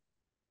sucks.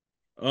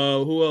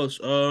 Who else?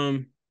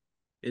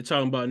 They're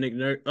talking about Nick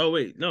Nurse. Oh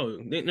wait, no,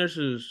 Nick Nurse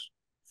is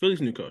Philly's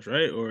new coach,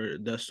 right? Or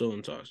that's still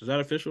in talks. Is that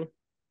official?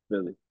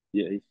 Philly.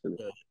 Yeah, he's Philly.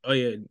 Yeah. Oh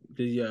yeah,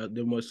 because yeah,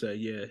 they must say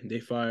yeah they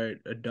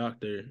fired a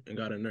doctor and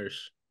got a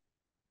nurse.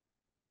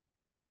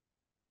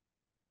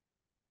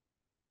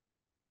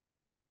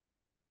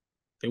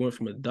 They went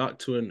from a doc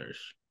to a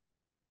nurse.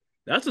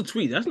 That's a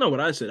tweet. That's not what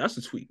I said. That's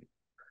a tweet.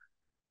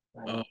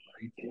 Uh,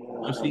 Oh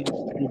my I'm seeing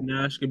Steve god.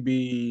 Nash could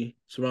be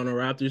Toronto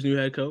Raptors' new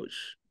head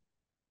coach.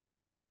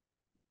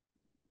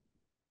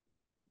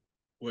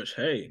 Which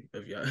hey,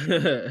 if y'all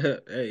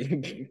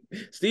hey,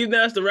 Steve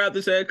Nash the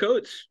Raptors head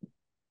coach,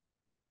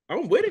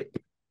 I'm with it.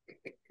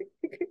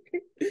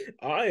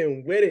 I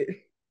am with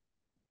it.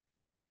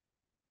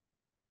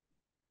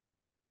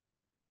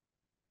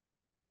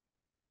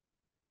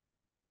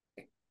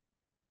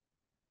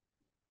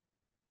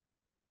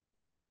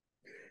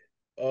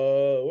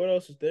 What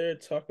else is there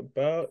to talk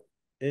about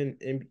in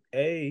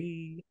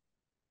NBA?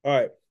 All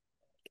right.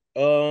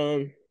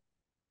 All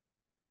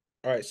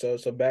right. So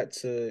back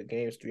to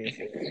games 3 and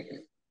 4.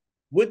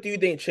 What do you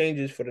think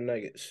changes for the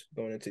Nuggets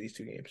going into these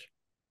two games?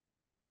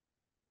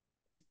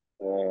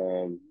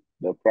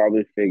 They'll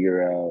probably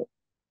figure out.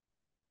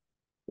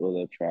 Well,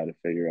 they'll try to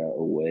figure out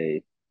a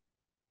way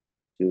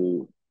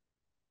to,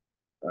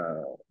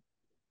 uh,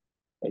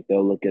 like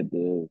they'll look at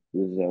the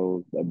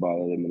zones that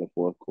bother them in the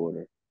fourth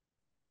quarter,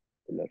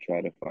 and they'll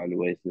try to find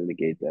ways to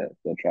negate that.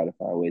 They'll try to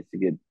find ways to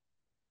get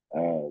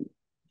um,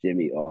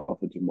 Jimmy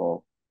off of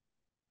Jamal,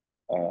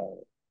 uh,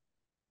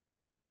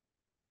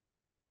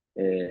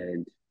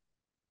 and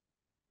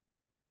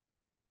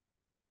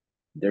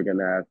they're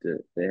gonna have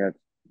to. They're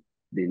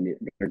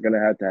gonna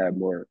have to have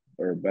more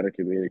or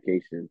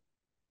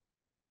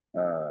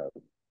uh,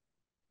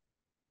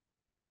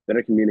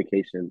 better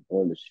communication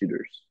on the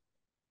shooters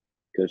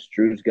because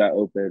Struz got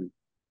open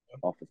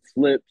off of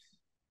slips,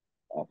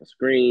 off of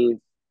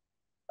screens.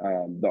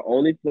 The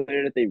only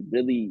player that they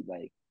really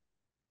like,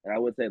 and I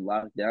would say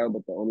locked down,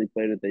 but the only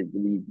player that they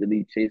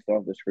really chased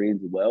off the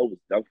screens well was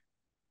Duncan.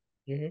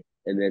 Mm-hmm.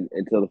 And then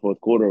until the fourth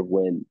quarter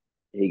when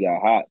he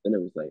got hot, then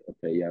it was like,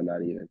 okay, yeah, I'm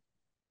not even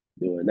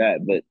doing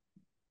that. But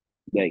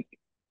like,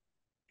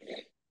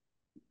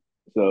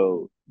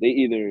 so they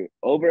either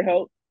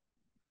overhelp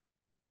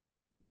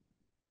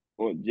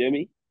on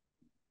Jimmy,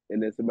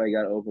 and then somebody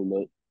got an open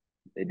look.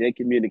 They did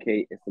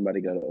communicate, and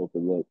somebody got an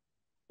open look,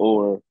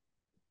 or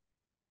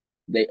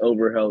they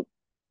overhelped,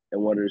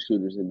 and one of the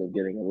shooters ended up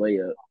getting a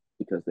layup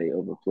because they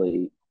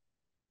overplayed.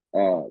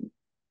 Um,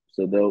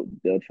 so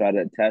they'll try to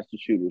attach the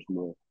shooters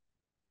more.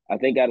 I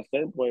think at a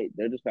certain point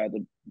they're just gonna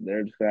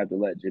have to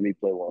let Jimmy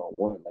play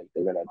 1-on-1. Like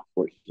they're gonna have to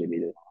force Jimmy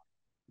to.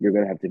 You're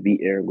gonna have to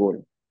beat Aaron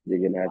Gordon. You're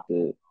gonna have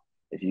to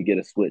if you get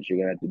a switch, you're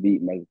gonna have to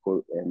beat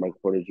Michael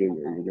Porter Jr.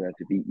 You're gonna have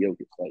to beat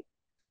Jokic. Like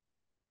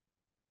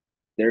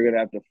they're gonna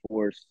have to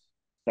force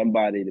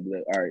somebody to be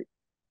like, all right,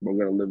 we're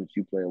gonna limit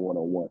you playing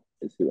 1-on-1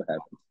 and see what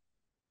happens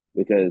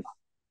because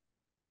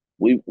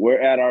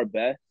we're at our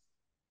best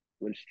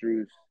when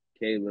Struz,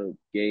 Caleb,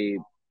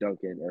 Gabe,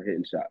 Duncan are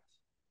hitting shots.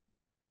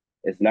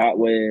 It's not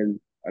when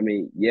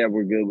yeah,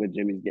 we're good when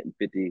Jimmy's getting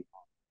 50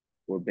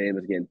 or Bam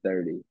is getting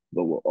 30,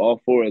 but when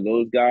all four of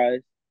those guys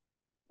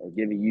are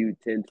giving you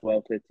 10,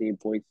 12, 15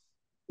 points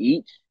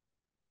each,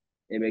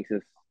 it makes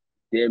us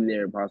damn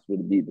near impossible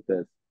to beat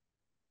because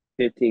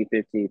 15,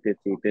 15,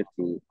 15,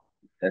 15,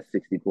 that's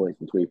 60 points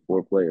between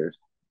four players.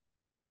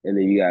 And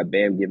then you got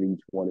Bam giving you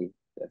 20,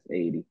 that's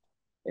 80.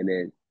 And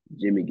then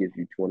Jimmy gives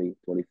you 20,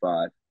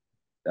 25,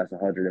 that's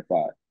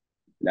 105.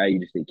 Now you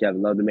just need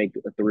Kevin Love to make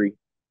a three,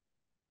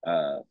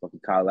 fucking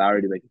Kyle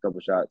Lowry to make a couple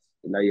shots,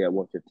 and now you have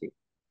 115.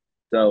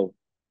 So,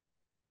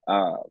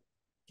 uh,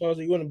 Sounds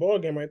like you win the ball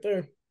game right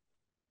there.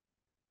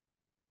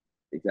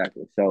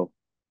 exactly. So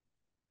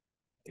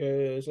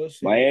Cause let's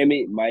see.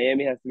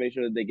 Miami has to make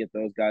sure that they get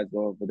those guys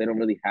going, but they don't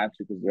really have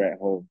to because they're at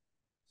home.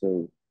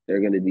 So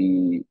they're gonna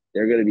be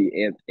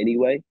amped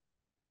anyway.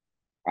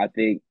 I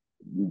think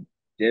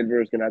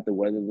Denver is gonna have to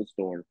weather the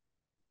storm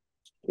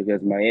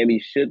because Miami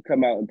should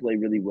come out and play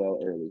really well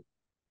early.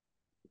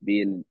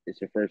 Being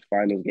it's your first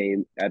finals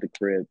game at the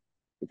crib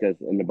because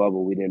in the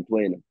bubble we didn't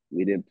play in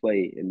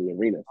the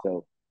arena.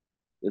 So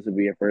this will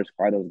be your first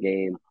finals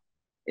game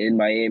in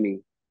Miami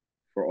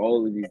for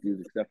all of these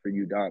dudes except for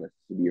Udonis. This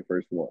will be your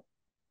first one.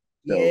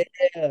 Yeah.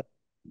 So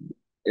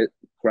it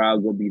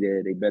crowd gonna be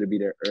there. They better be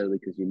there early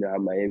because you know how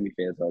Miami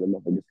fans are. The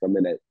motherfuckers come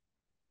in at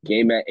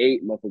game at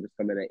 8, motherfuckers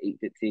come in at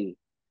 8:15.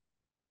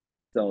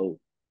 So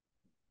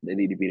they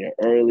need to be there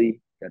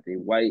early. Got their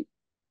white,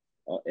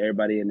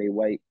 everybody in their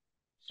white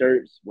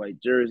shirts, white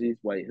jerseys,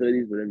 white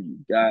hoodies, whatever you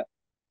got.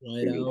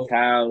 Right Bring their out.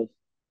 towels.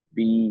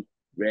 Be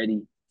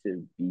ready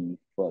to be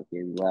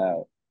fucking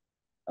loud.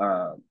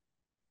 Um,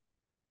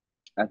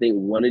 I think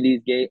one of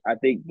these games. I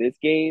think this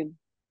game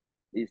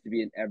needs to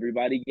be an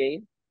everybody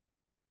game.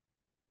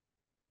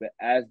 But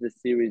as the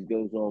series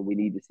goes on, we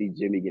need to see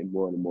Jimmy get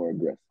more and more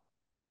aggressive.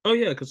 Oh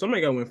yeah, because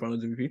somebody got to win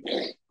Finals MVP.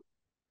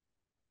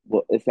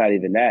 Well, it's not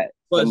even that.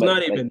 Well, it's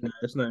Somebody not like even that.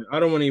 It's not. I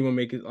don't want to even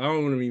make it. I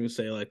don't want to even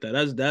say it like that.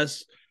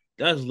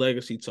 That's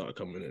legacy talk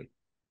coming in.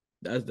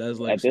 That's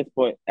legacy. at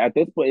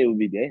this point, it would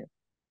be damn.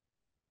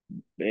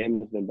 Bam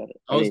has been better.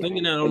 I was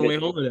thinking that on if the way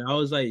it, home today. I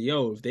was like,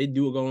 yo, if they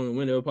do go on the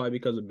win, it'll probably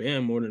because of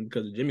Bam more than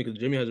because of Jimmy, because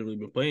Jimmy hasn't really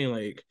been playing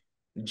like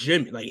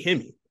Jimmy, like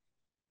Himmy.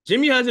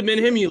 Jimmy hasn't been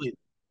yeah, Himmy lately.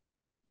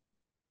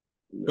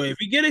 no. But if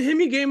we get a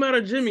Himmy game out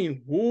of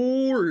Jimmy,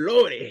 ooh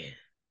lordy.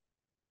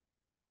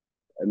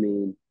 I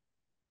mean,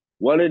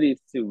 one of these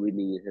two, we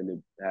need him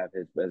to have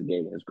his best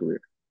game of his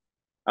career.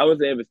 I would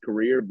say of his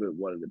career, but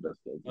one of the best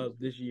games of his Of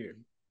career. this year.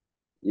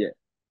 Yeah,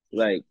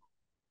 like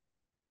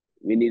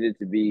we needed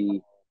to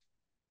be,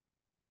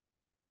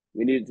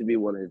 we needed to be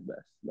one of his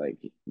best. Like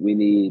we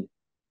need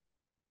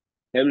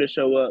him to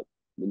show up.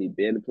 We need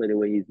Ben to play the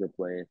way he's been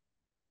playing,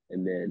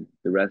 and then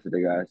the rest of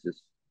the guys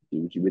just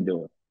do what you've been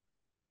doing.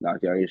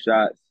 Knock down your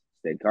shots,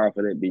 stay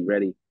confident, be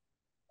ready.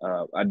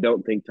 I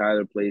don't think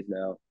Tyler plays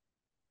now.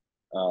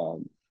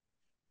 Um,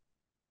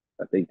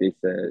 I think they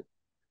said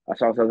I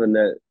saw something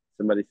that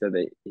somebody said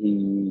that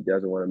he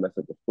doesn't want to mess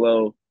up the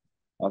flow.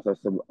 I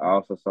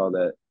also saw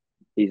that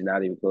he's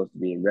not even close to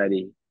being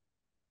ready.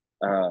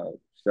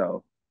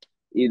 So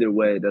either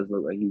way, it doesn't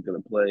look like he's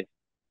going to play.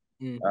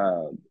 Mm.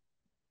 Um,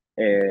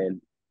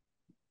 and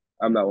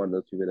I'm not one of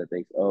those people that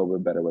thinks, "Oh, we're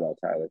better without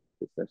Tyler."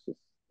 That's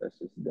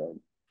just dumb.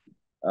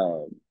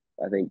 Um,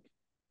 I think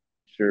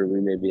sure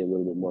we may be a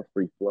little bit more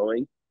free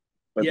flowing,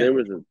 but Yeah,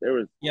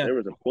 yeah. there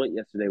was a point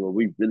yesterday where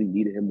we really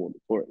needed him on the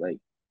court. Like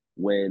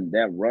when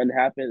that run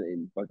happened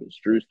and fucking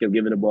Strus kept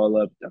giving the ball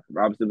up, Dr.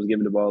 Robinson was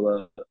giving the ball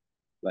up.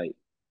 Like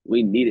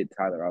we needed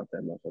Tyler out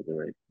that motherfucker,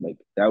 right? Like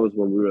that was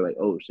when we were like,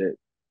 oh shit,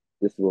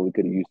 this is when we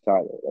could have used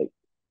Tyler. Like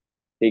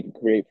he can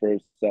create for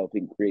himself, he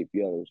can create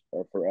for others,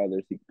 or for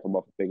others, he can come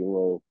off a pick and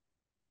roll,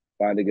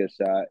 find a good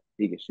shot,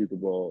 he can shoot the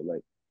ball.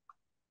 Like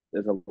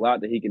there's a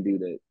lot that he can do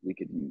that we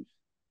could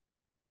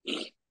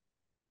use.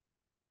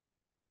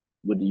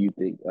 What do you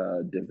think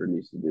Denver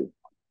needs to do?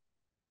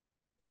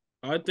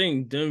 I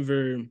think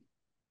Denver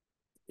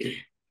I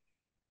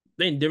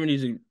think Denver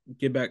needs to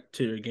get back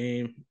to their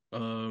game.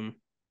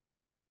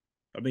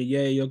 I mean,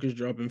 yeah, Jokic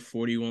dropping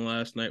 41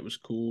 last night was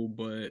cool,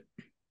 but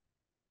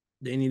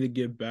they need to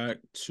get back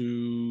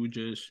to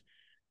just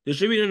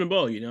distributing the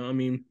ball, you know? I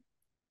mean,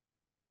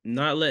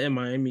 not letting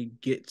Miami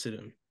get to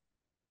them.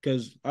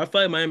 Because I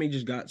feel like Miami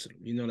just got to them.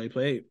 You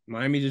know,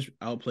 Miami just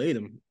outplayed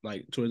them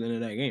like towards the end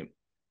of that game.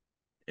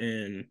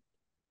 And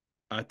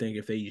I think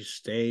if they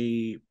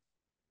stay,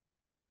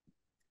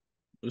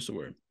 what's the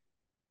word?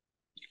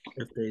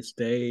 If they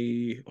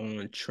stay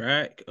on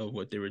track of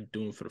what they were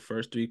doing for the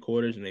first 3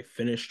 quarters and they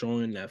finish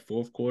strong in that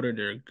fourth quarter,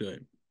 they're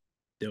good.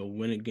 They'll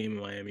win a game in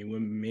Miami.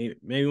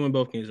 Maybe win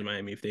both games in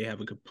Miami if they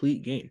have a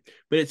complete game.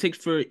 But it takes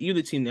for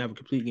either team to have a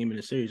complete game in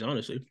the series,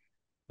 honestly.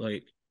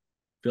 Like,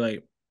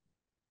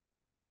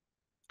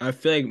 I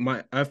feel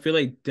like I feel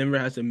like Denver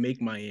has to make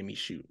Miami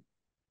shoot.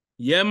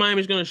 Yeah,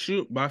 Miami's gonna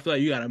shoot, but I feel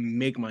like you gotta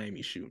make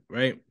Miami shoot,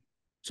 right?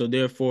 So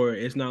therefore,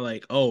 it's not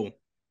like, oh,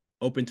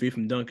 open three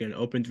from Duncan,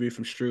 open three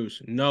from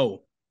Strus.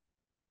 No.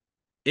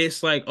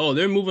 It's like, oh,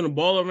 they're moving the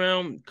ball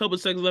around, couple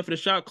seconds left of the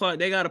shot clock.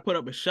 They gotta put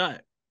up a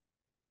shot.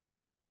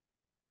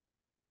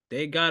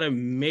 They gotta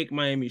make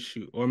Miami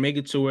shoot or make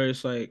it to where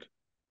it's like,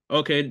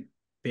 okay,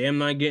 Bam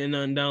not getting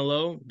nothing down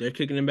low. They're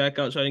kicking it back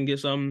out, trying to get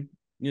something,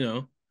 you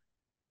know.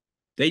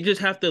 They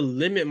just have to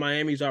limit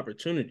Miami's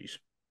opportunities.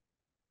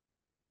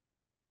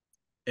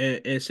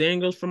 And same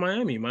goes for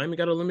Miami. Miami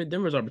got to limit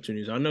Denver's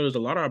opportunities. I know there's a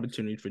lot of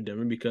opportunities for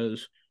Denver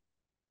because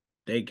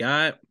they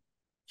got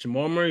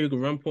Jamal Murray who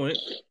can run point,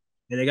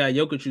 and they got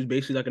Jokic who's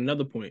basically like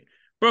another point.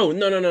 Bro,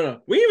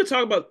 no. We didn't even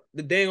talk about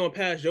the dang on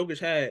pass Jokic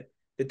had,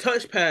 the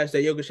touch pass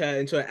that Jokic had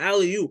into an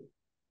alley oop.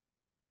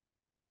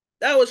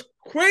 That was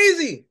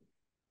crazy.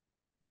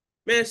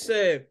 Man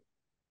said,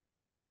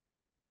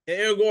 and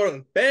Aaron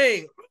Gordon,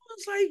 bang. I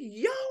was like,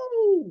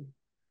 yo.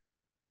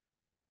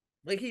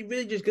 Like he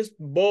really just gets the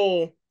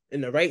ball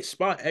in the right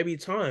spot every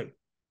time.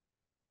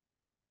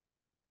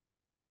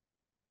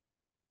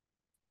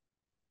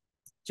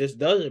 Just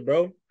does it,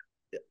 bro.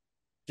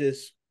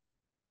 Just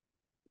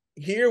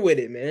here with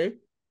it, man.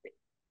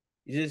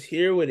 You just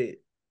here with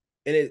it.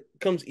 And it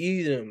comes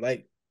easy to him.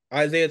 Like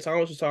Isaiah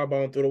Thomas was talking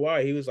about him through the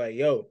wire. He was like,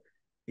 yo,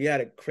 he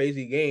had a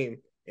crazy game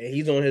and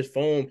he's on his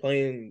phone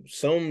playing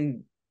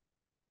some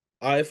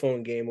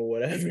iPhone game or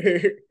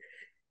whatever.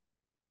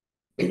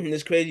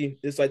 It's crazy.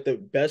 It's like the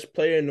best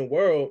player in the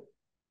world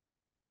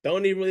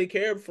don't even really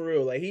care for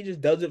real. Like he just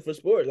does it for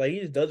sport. Like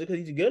he just does it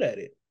because he's good at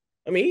it.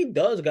 I mean, he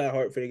does got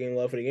heart for the game,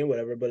 love for the game,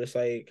 whatever. But it's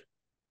like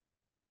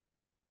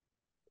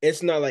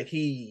it's not like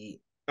I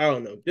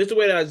don't know. Just the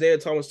way that Isaiah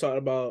Thomas talked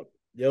about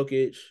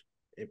Jokic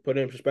and put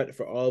it in perspective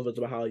for all of us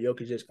about how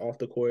Jokic is off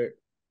the court.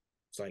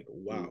 It's like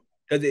wow,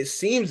 because it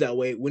seems that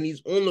way when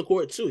he's on the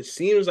court too. It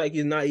seems like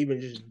he's not even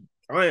just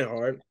trying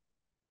hard.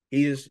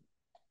 He's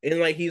and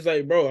like he's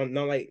like, bro, I'm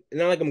not like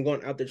I'm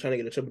going out there trying to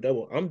get a triple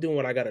double. I'm doing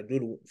what I got to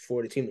do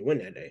for the team to win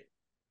that day.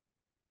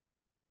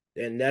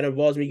 And that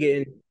involves me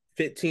getting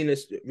 15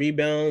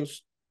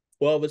 rebounds,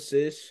 12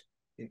 assists,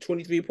 and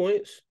 23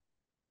 points.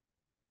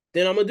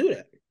 Then I'm gonna do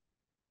that.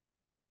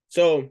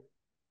 So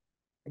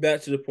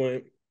back to the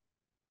point.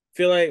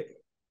 Feel like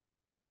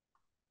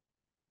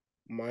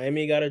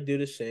Miami got to do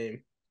the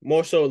same.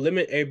 More so,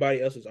 limit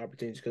everybody else's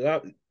opportunities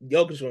because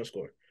Jokic is gonna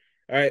score.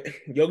 All right,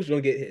 Jokic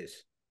gonna get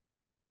his.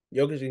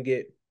 Jokic can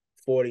get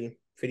 40,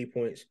 50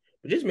 points,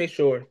 but just make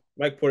sure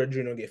Mike Porter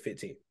Jr. don't get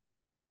 15.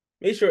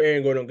 Make sure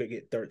Aaron Gordon don't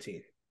get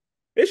 13.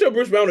 Make sure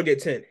Bruce Brown don't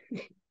get 10.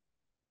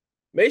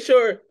 Make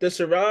sure the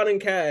surrounding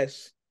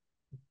cast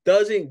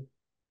doesn't,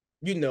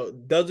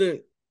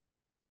 doesn't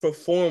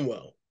perform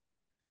well.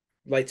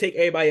 Like take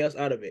everybody else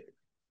out of it.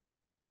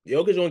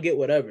 Jokic gonna get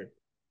whatever.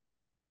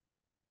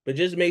 But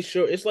just make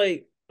sure it's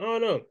like, I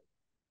don't know.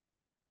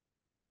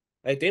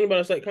 Like think about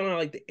it's like kind of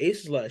like the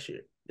Aces last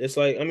year. It's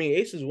like, I mean,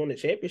 Aces won the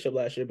championship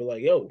last year, but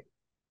like, yo,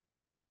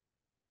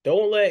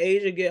 don't let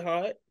Asia get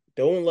hot.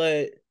 Don't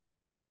let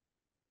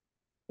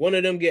one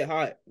of them get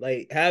hot.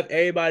 Like have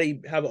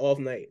everybody have an off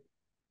night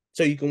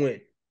so you can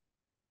win.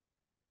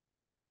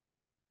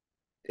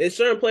 It's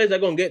certain players that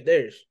gonna get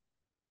theirs.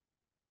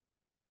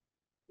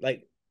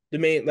 Like the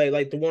main,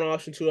 like the one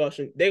option, two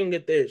option, they gonna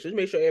get theirs. Just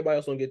make sure everybody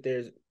else don't get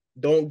theirs.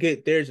 Don't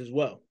get theirs as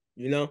well.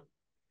 You know.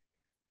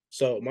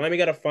 So Miami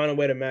got to find a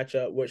way to match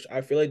up, which I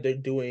feel like they're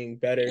doing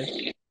better.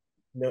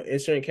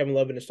 Inserting Kevin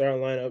Love in the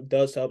starting lineup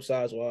does help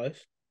size wise.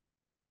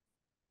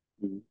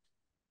 Mm-hmm.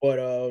 But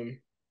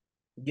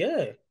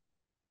yeah,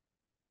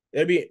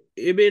 it'd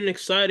be an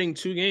exciting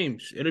 2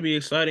 games. It'll be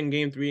exciting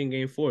game 3 and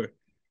game 4.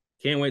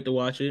 Can't wait to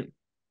watch it.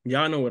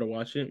 Y'all know where to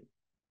watch it.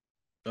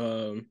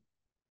 We'll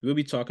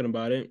be talking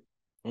about it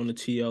on the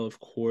TL, of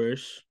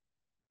course.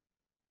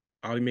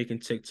 I'll be making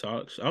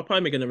TikToks. I'll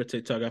probably make another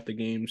TikTok after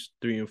games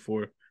 3 and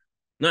 4.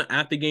 Not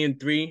after game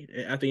 3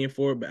 and after game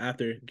 4, but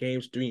after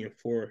games 3 and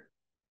 4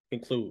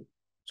 conclude.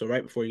 So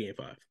right before game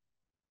 5.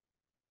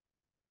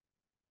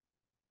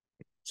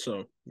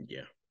 So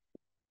yeah.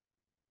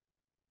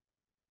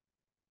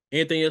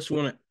 Anything else you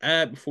want to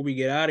add before we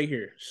get out of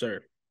here,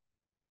 sir?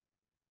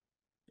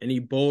 Any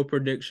bold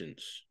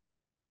predictions?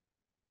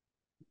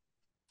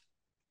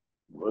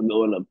 We're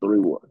going up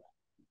 3-1.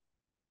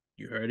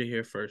 You heard it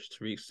here first.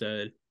 Tariq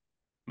said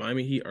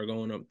Miami Heat are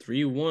going up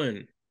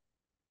 3-1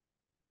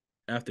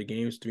 after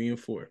games 3 and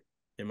 4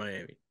 in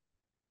Miami.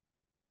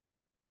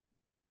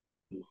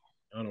 I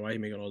don't know why he's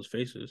making all those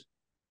faces.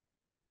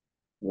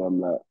 Well, I'm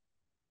not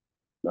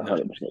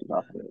 100%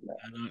 confident in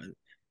that.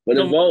 But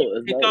it's bold.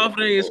 It's bold.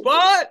 Confident in your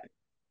squad?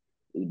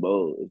 It's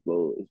bold. It's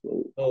bold. It's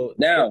bold. Oh,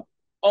 now,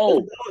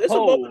 it's a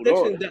bold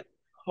prediction.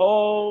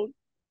 Hold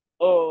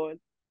on.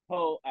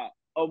 I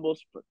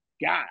almost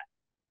forgot.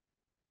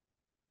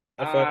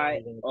 I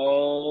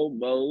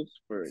almost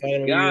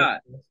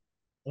forgot.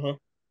 Go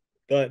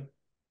ahead.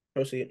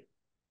 Proceed.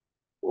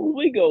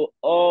 We go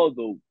all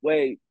the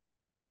way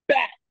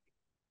back.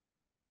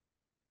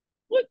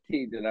 What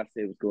team did I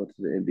say was going to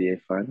the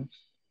NBA Finals?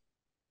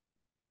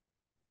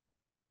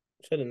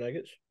 Said the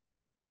Nuggets.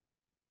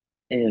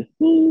 And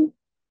who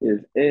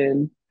is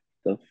in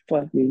the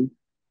fucking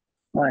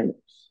finals?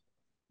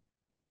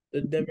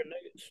 The Denver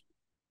Nuggets.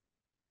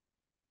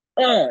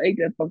 Oh, ain't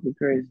that fucking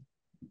crazy?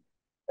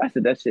 I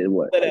said that shit in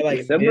what? Like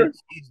December?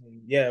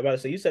 Mid-season. Yeah, about to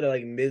say you said it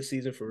like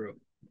mid-season for real.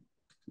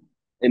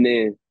 And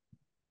then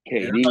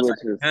KD went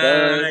to the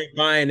Suns. I ain't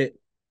buying it.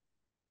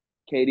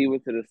 KD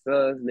went to the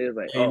Suns, and they was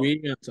like,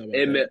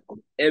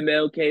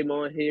 ML came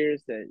on here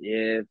and said,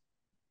 yeah,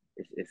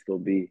 it's gonna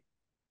be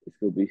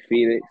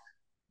Phoenix.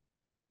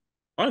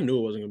 I knew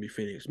it wasn't gonna be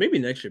Phoenix. Maybe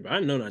next year, but I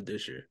know not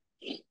this year.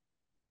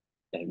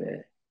 Hey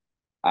man,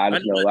 I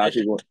just know a lot of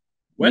people.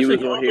 Western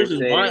Conference is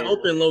wide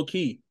open, low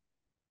key.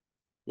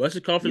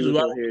 Western Conference is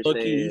wide open, low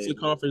key. Eastern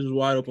Conference is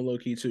wide open, low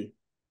key too.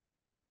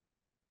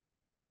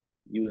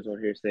 You was on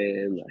here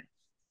saying like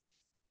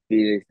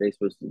Phoenix, they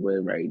supposed to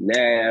win right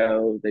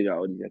now. They got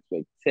all these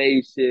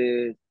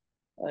expectations.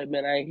 Like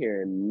man, I ain't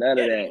hearing none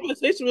of that.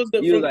 Expectation was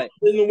that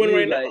from them to win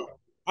right now.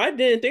 I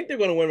didn't think they're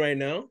gonna win right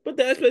now, but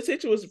the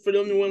expectation was for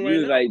them to win right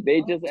now. Like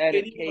they just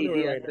added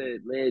KD. I said,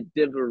 man,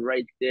 Denver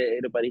right there.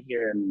 Ain't nobody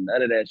hearing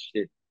none of that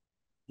shit.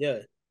 Yeah,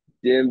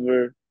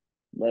 Denver,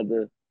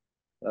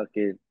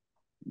 motherfucking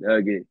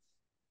Nuggets,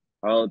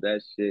 all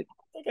that shit.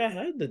 I think I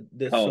had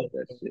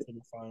the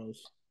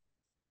finals.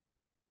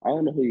 I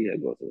don't know who you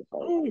had going to the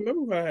finals. I don't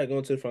remember who I had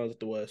going to the finals at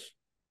the West.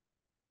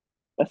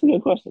 That's a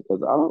good question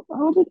because I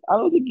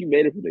don't think you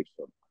made a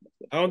prediction.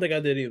 I don't think I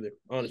did either,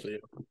 honestly.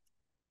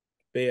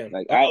 But yeah,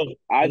 like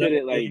I did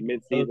it like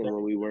mid-season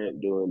when we weren't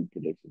doing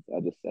predictions.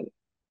 I just said it.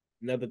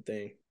 Another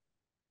thing.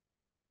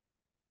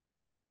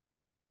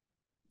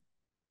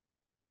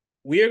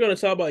 We are going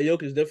to talk about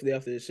Jokic definitely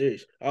after this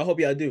series. I hope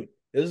y'all do.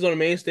 This is on the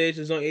main stage.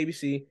 This is on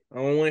ABC. I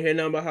don't want to hear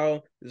nothing about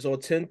how it's on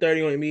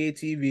 10:30 on NBA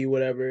TV,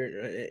 whatever,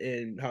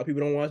 and how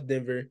people don't watch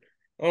Denver.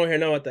 I don't hear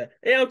nothing about that.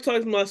 And I'm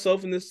talking to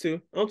myself in this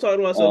too. I'm talking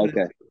to myself in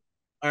this too.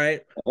 All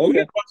right.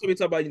 Okay. We're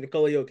talk about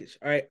Nikola Jokic,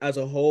 all right, as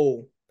a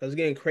whole, because it's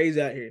getting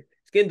crazy out here.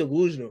 It's getting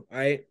delusional, all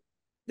right?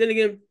 Then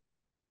again,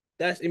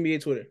 that's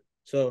NBA Twitter.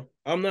 So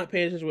I'm not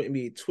paying attention to what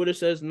NBA Twitter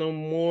says no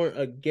more.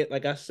 Again,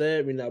 like I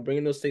said, we're not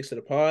bringing those takes to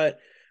the pod,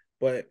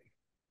 but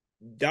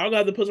y'all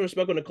got to put some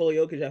respect on Nikola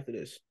Jokic after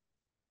this.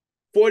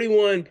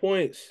 41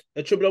 points,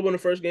 a triple-double in the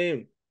first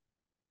game.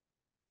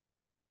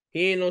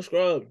 He ain't no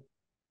scrub.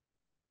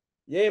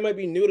 Yeah, he might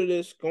be new to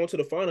this, going to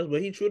the finals,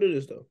 but he true to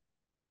this though.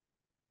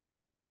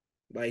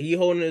 Like he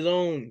holding his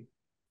own,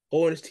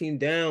 holding his team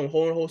down,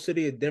 holding the whole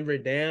city of Denver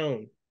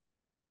down.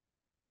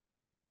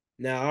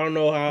 Now I don't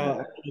know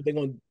how they're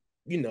gonna,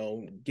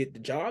 get the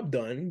job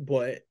done,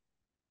 but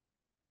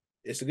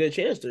it's a good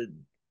chance they're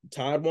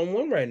tied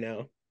 1-1 right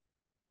now.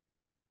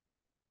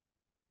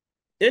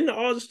 And the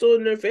odds are still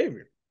in their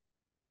favor.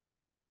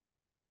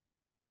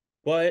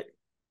 But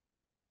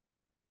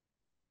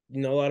a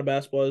lot of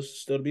basketball is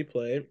still to be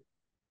played.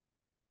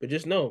 But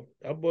just know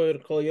that boy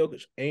Nikola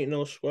Jokic ain't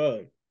no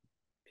scrub.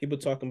 People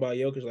talking about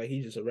Jokic like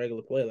he's just a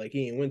regular player, like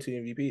he ain't win 2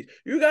 MVPs.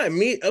 You got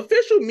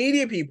official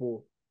media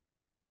people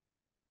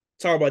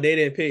talk about they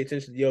didn't pay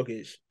attention to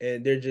Jokic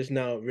and they're just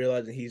now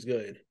realizing he's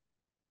good.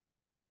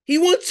 He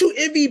won 2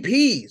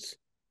 MVPs.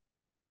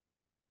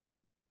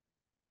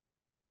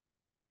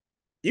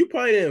 You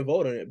probably didn't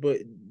vote on it, but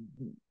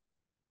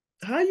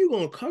how you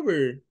gonna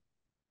cover?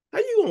 How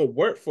you gonna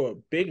work for a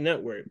big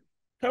network,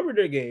 cover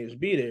their games,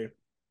 be there,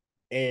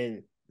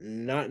 and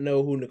not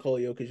know who Nikola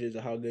Jokic is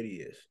or how good he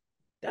is?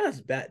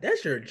 That's bad.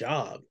 That's your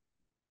job.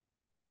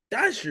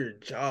 That's your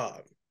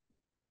job.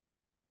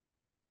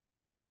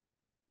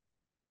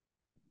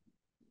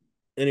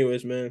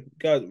 Anyways, man,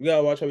 we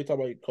gotta watch how we talk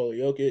about Nikola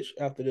Jokic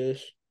after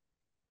this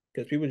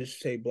because people just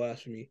say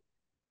blasphemy.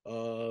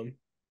 Um,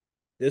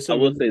 this I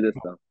will will really say this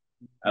though.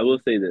 I will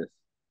be say this.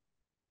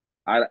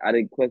 I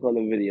didn't click on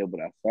the video,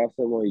 but I saw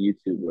some on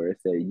YouTube where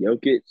it said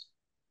Jokic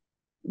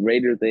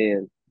greater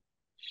than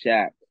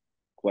Shaq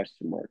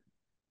question mark.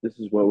 This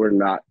is what we're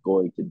not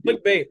going to do.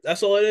 clickbait.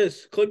 That's all it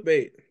is.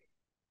 Clickbait.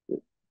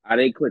 I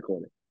didn't click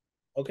on it.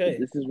 But Okay.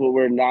 this is what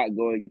we're not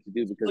going to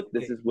do because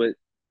Clickbait.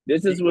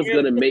 this You is what's hear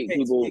gonna make clickbait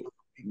people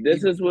speak.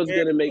 this is what's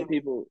Hear gonna make clickbait.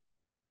 people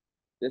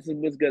this is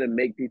what's gonna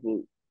make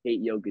people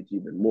hate Jokic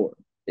even more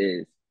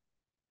is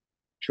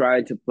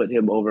trying to put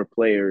him over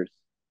players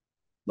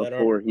That are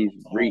before he's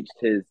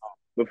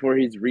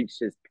reached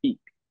his peak.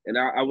 And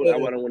I good.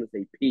 don't want to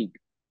say peak,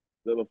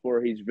 but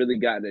before he's really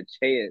gotten a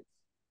chance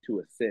to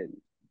ascend.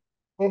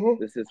 Uh-huh.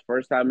 This is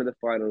first time in the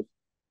finals,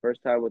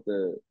 first time with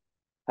a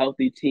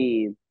healthy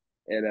team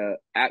and a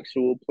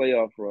actual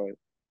playoff run,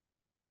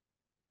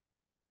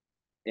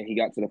 and he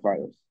got to the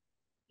finals.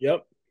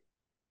 Yep.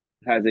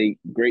 Has a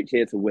great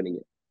chance of winning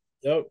it.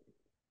 Yep.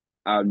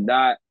 I'm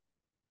not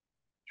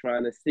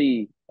trying to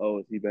see, oh,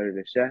 is he better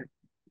than Shaq?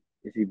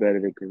 Is he better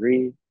than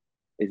Kareem?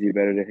 Is he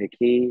better than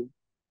Hakeem?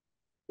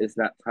 It's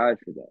not time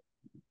for that.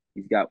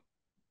 He's got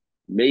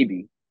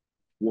maybe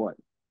one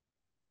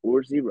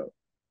or zero.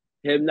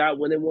 Him not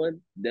winning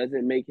one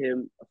doesn't make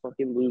him a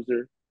fucking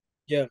loser.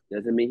 Yeah.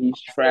 Doesn't mean he's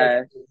I feel like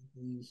trash.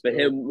 he's But the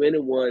him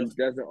winning one best.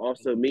 doesn't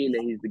also mean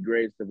that he's the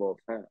greatest of all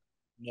time.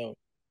 No.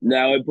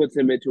 Now it puts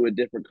him into a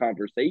different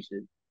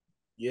conversation.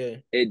 Yeah.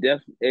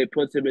 It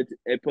puts him in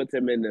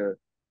the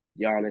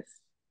Giannis,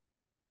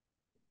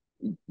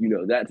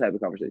 that type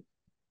of conversation.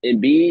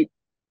 Embiid,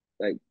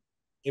 like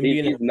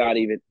NBA he's not not playing.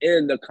 even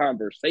in the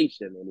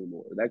conversation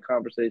anymore. That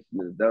conversation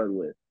is done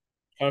with.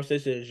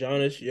 Conversation is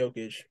Giannis,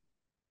 Jokic.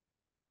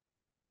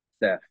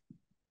 Steph.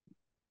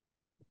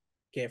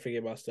 Can't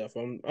forget about Steph.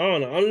 I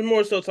don't know. I'm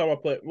more so talking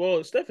about play.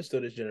 Well, Steph is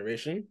still this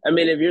generation. I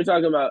mean, if you're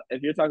talking about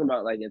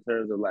like in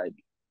terms of like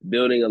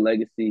building a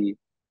legacy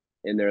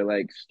and they're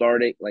like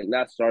starting, like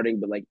not starting,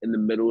 but like in the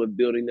middle of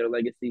building their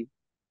legacy,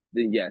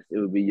 then yes, it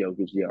would be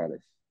Jokic, Giannis.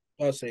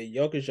 I'll say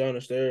Jokic,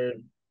 Giannis, they're,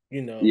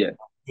 Yeah,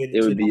 getting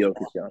it to would be these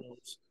Jokic,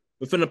 Giannis.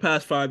 within the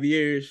past 5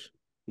 years.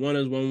 One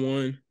is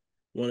 1-1,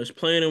 one is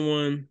playing in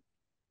one.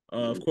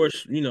 Of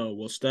course,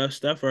 well,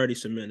 Steph already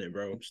cemented,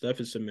 bro.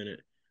 Steph is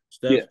cemented.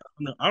 Steph,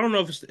 Yeah, I don't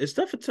know if is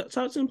Steph a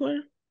top 10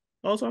 player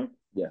all time?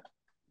 yeah,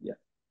 yeah.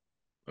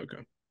 Okay.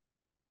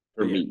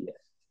 For But yeah, me, yes.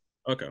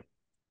 okay.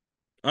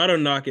 I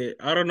don't knock it.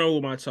 I don't know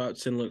what my top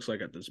 10 looks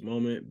like at this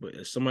moment, but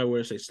if somebody were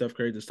to say Steph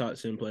Curry's the top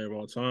 10 player of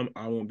all time,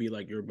 I won't be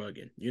like, you're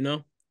bugging,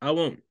 I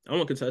won't. I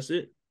won't contest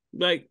it.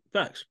 Like,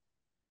 facts.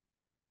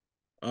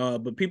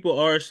 But people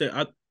are saying,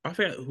 I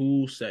forget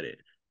who said it,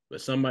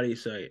 but somebody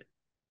said it.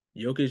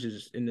 Jokic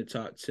is in the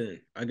top 10.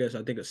 I guess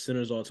I think of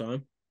centers all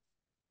time.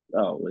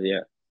 Oh well,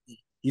 yeah.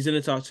 He's in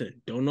the top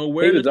 10. Don't know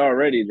where He in the was top,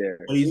 already there.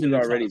 but he's He in was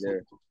the top already 10.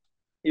 there.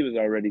 He was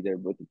already there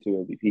with the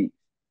two MVP.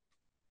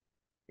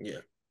 Yeah.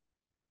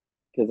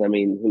 Because I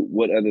mean,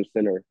 what other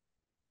center?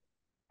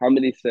 How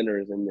many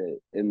centers in Not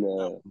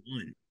the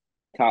one.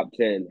 top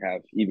 10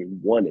 have even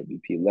one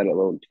MVP, let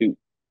alone two?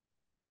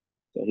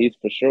 So he's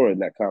for sure in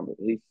that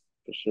conversation. He's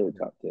for sure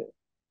top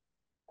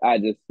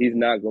 10. He's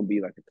not gonna be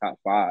like a top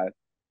five.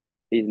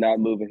 He's not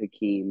moving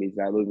Hakeem. He's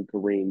not moving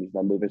Kareem. He's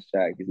not moving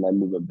Shaq. He's not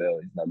moving Bell.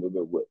 He's not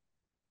moving Wood.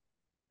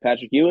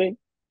 Patrick Ewing,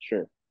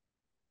 sure.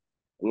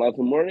 Alonzo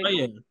Oh, Mourning,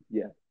 yeah.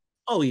 yeah.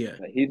 Oh, yeah.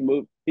 Like he's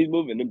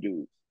moving them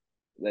dudes.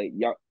 Like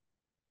y'all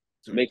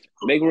make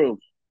room.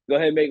 Go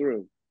ahead and make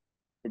room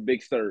for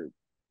Big Serve.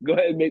 Go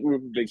ahead and make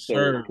room for Big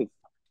Serve Sir.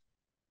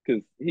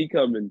 because he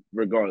coming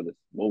regardless.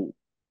 Whoa.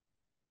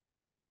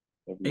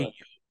 Never Hey, mind.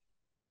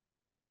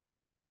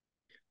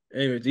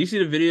 anyway, do you see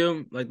the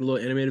video, like the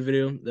little animated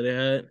video that they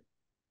had?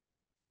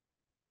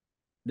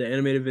 The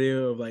animated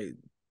video of like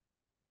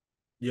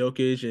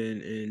Jokic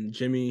and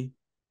Jimmy,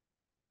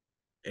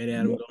 and they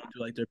had them No, going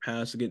through like their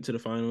pass to get into the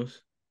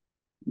finals.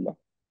 no.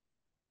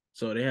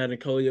 So they had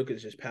Nikola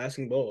Jokic just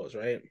passing balls,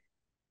 right?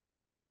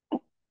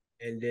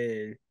 And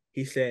then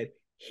he said,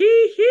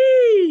 hee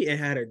hee, and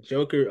had a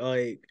Joker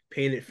like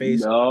painted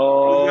face. Like,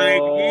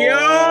 No.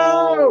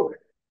 yo,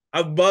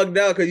 I bugged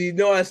out because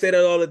I say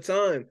that all the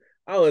time.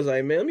 I was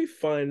like, man, let me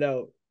find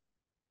out.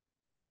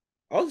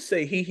 I'll just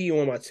say hee hee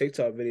on my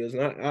TikTok videos,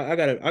 and I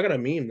got a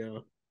meme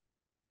now.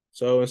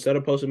 So instead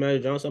of posting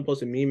Magic Johnson, I'm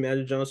posting me,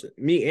 Magic Johnson,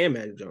 me and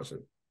Magic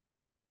Johnson.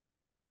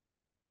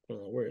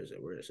 Hold on, where is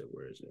it? Where is it?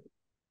 Where is it?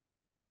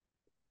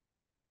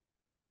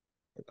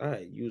 I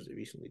used it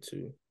recently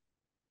too.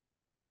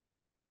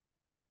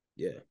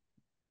 Yeah.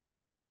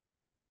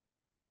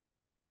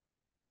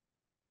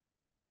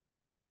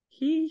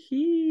 Hee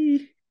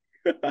hee.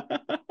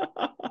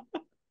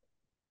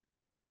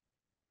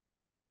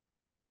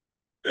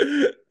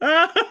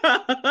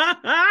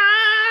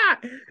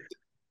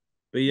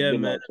 But yeah,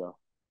 Good man. night, y'all.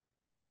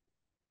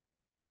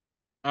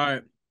 All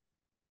right.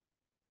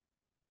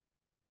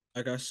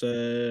 Like I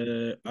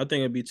said, I think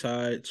it'll be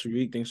tied.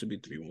 Tariq thinks it'll be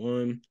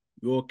 3-1.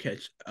 We'll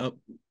catch up.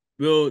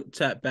 We'll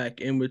tap back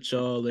in with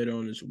y'all later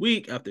on this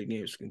week after the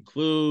games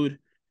conclude.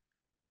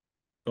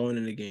 Going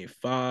into game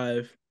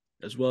 5,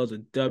 as well as a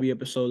W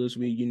episode this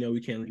week. We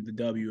can't leave the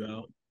W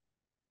out.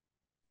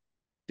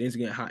 Things are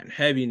getting hot and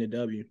heavy in the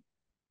W.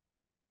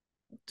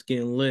 It's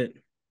getting lit.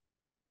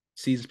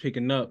 Season's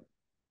picking up.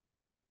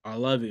 I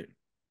love it.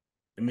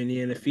 The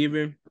Indiana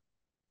Fever,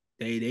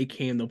 they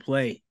came to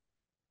play.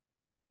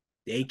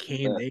 They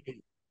came.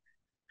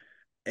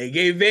 They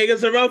gave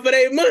Vegas a run for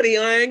their money.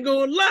 I ain't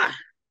gonna lie.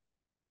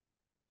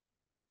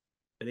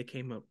 But they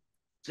came up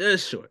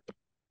just short.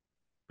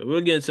 But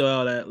we'll get into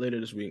all that later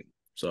this week.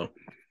 So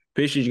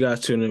appreciate you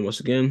guys tuning in once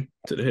again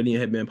to the Hoodie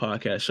and Headband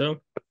podcast show.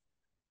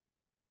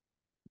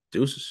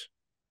 Deuces.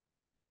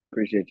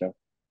 Appreciate y'all.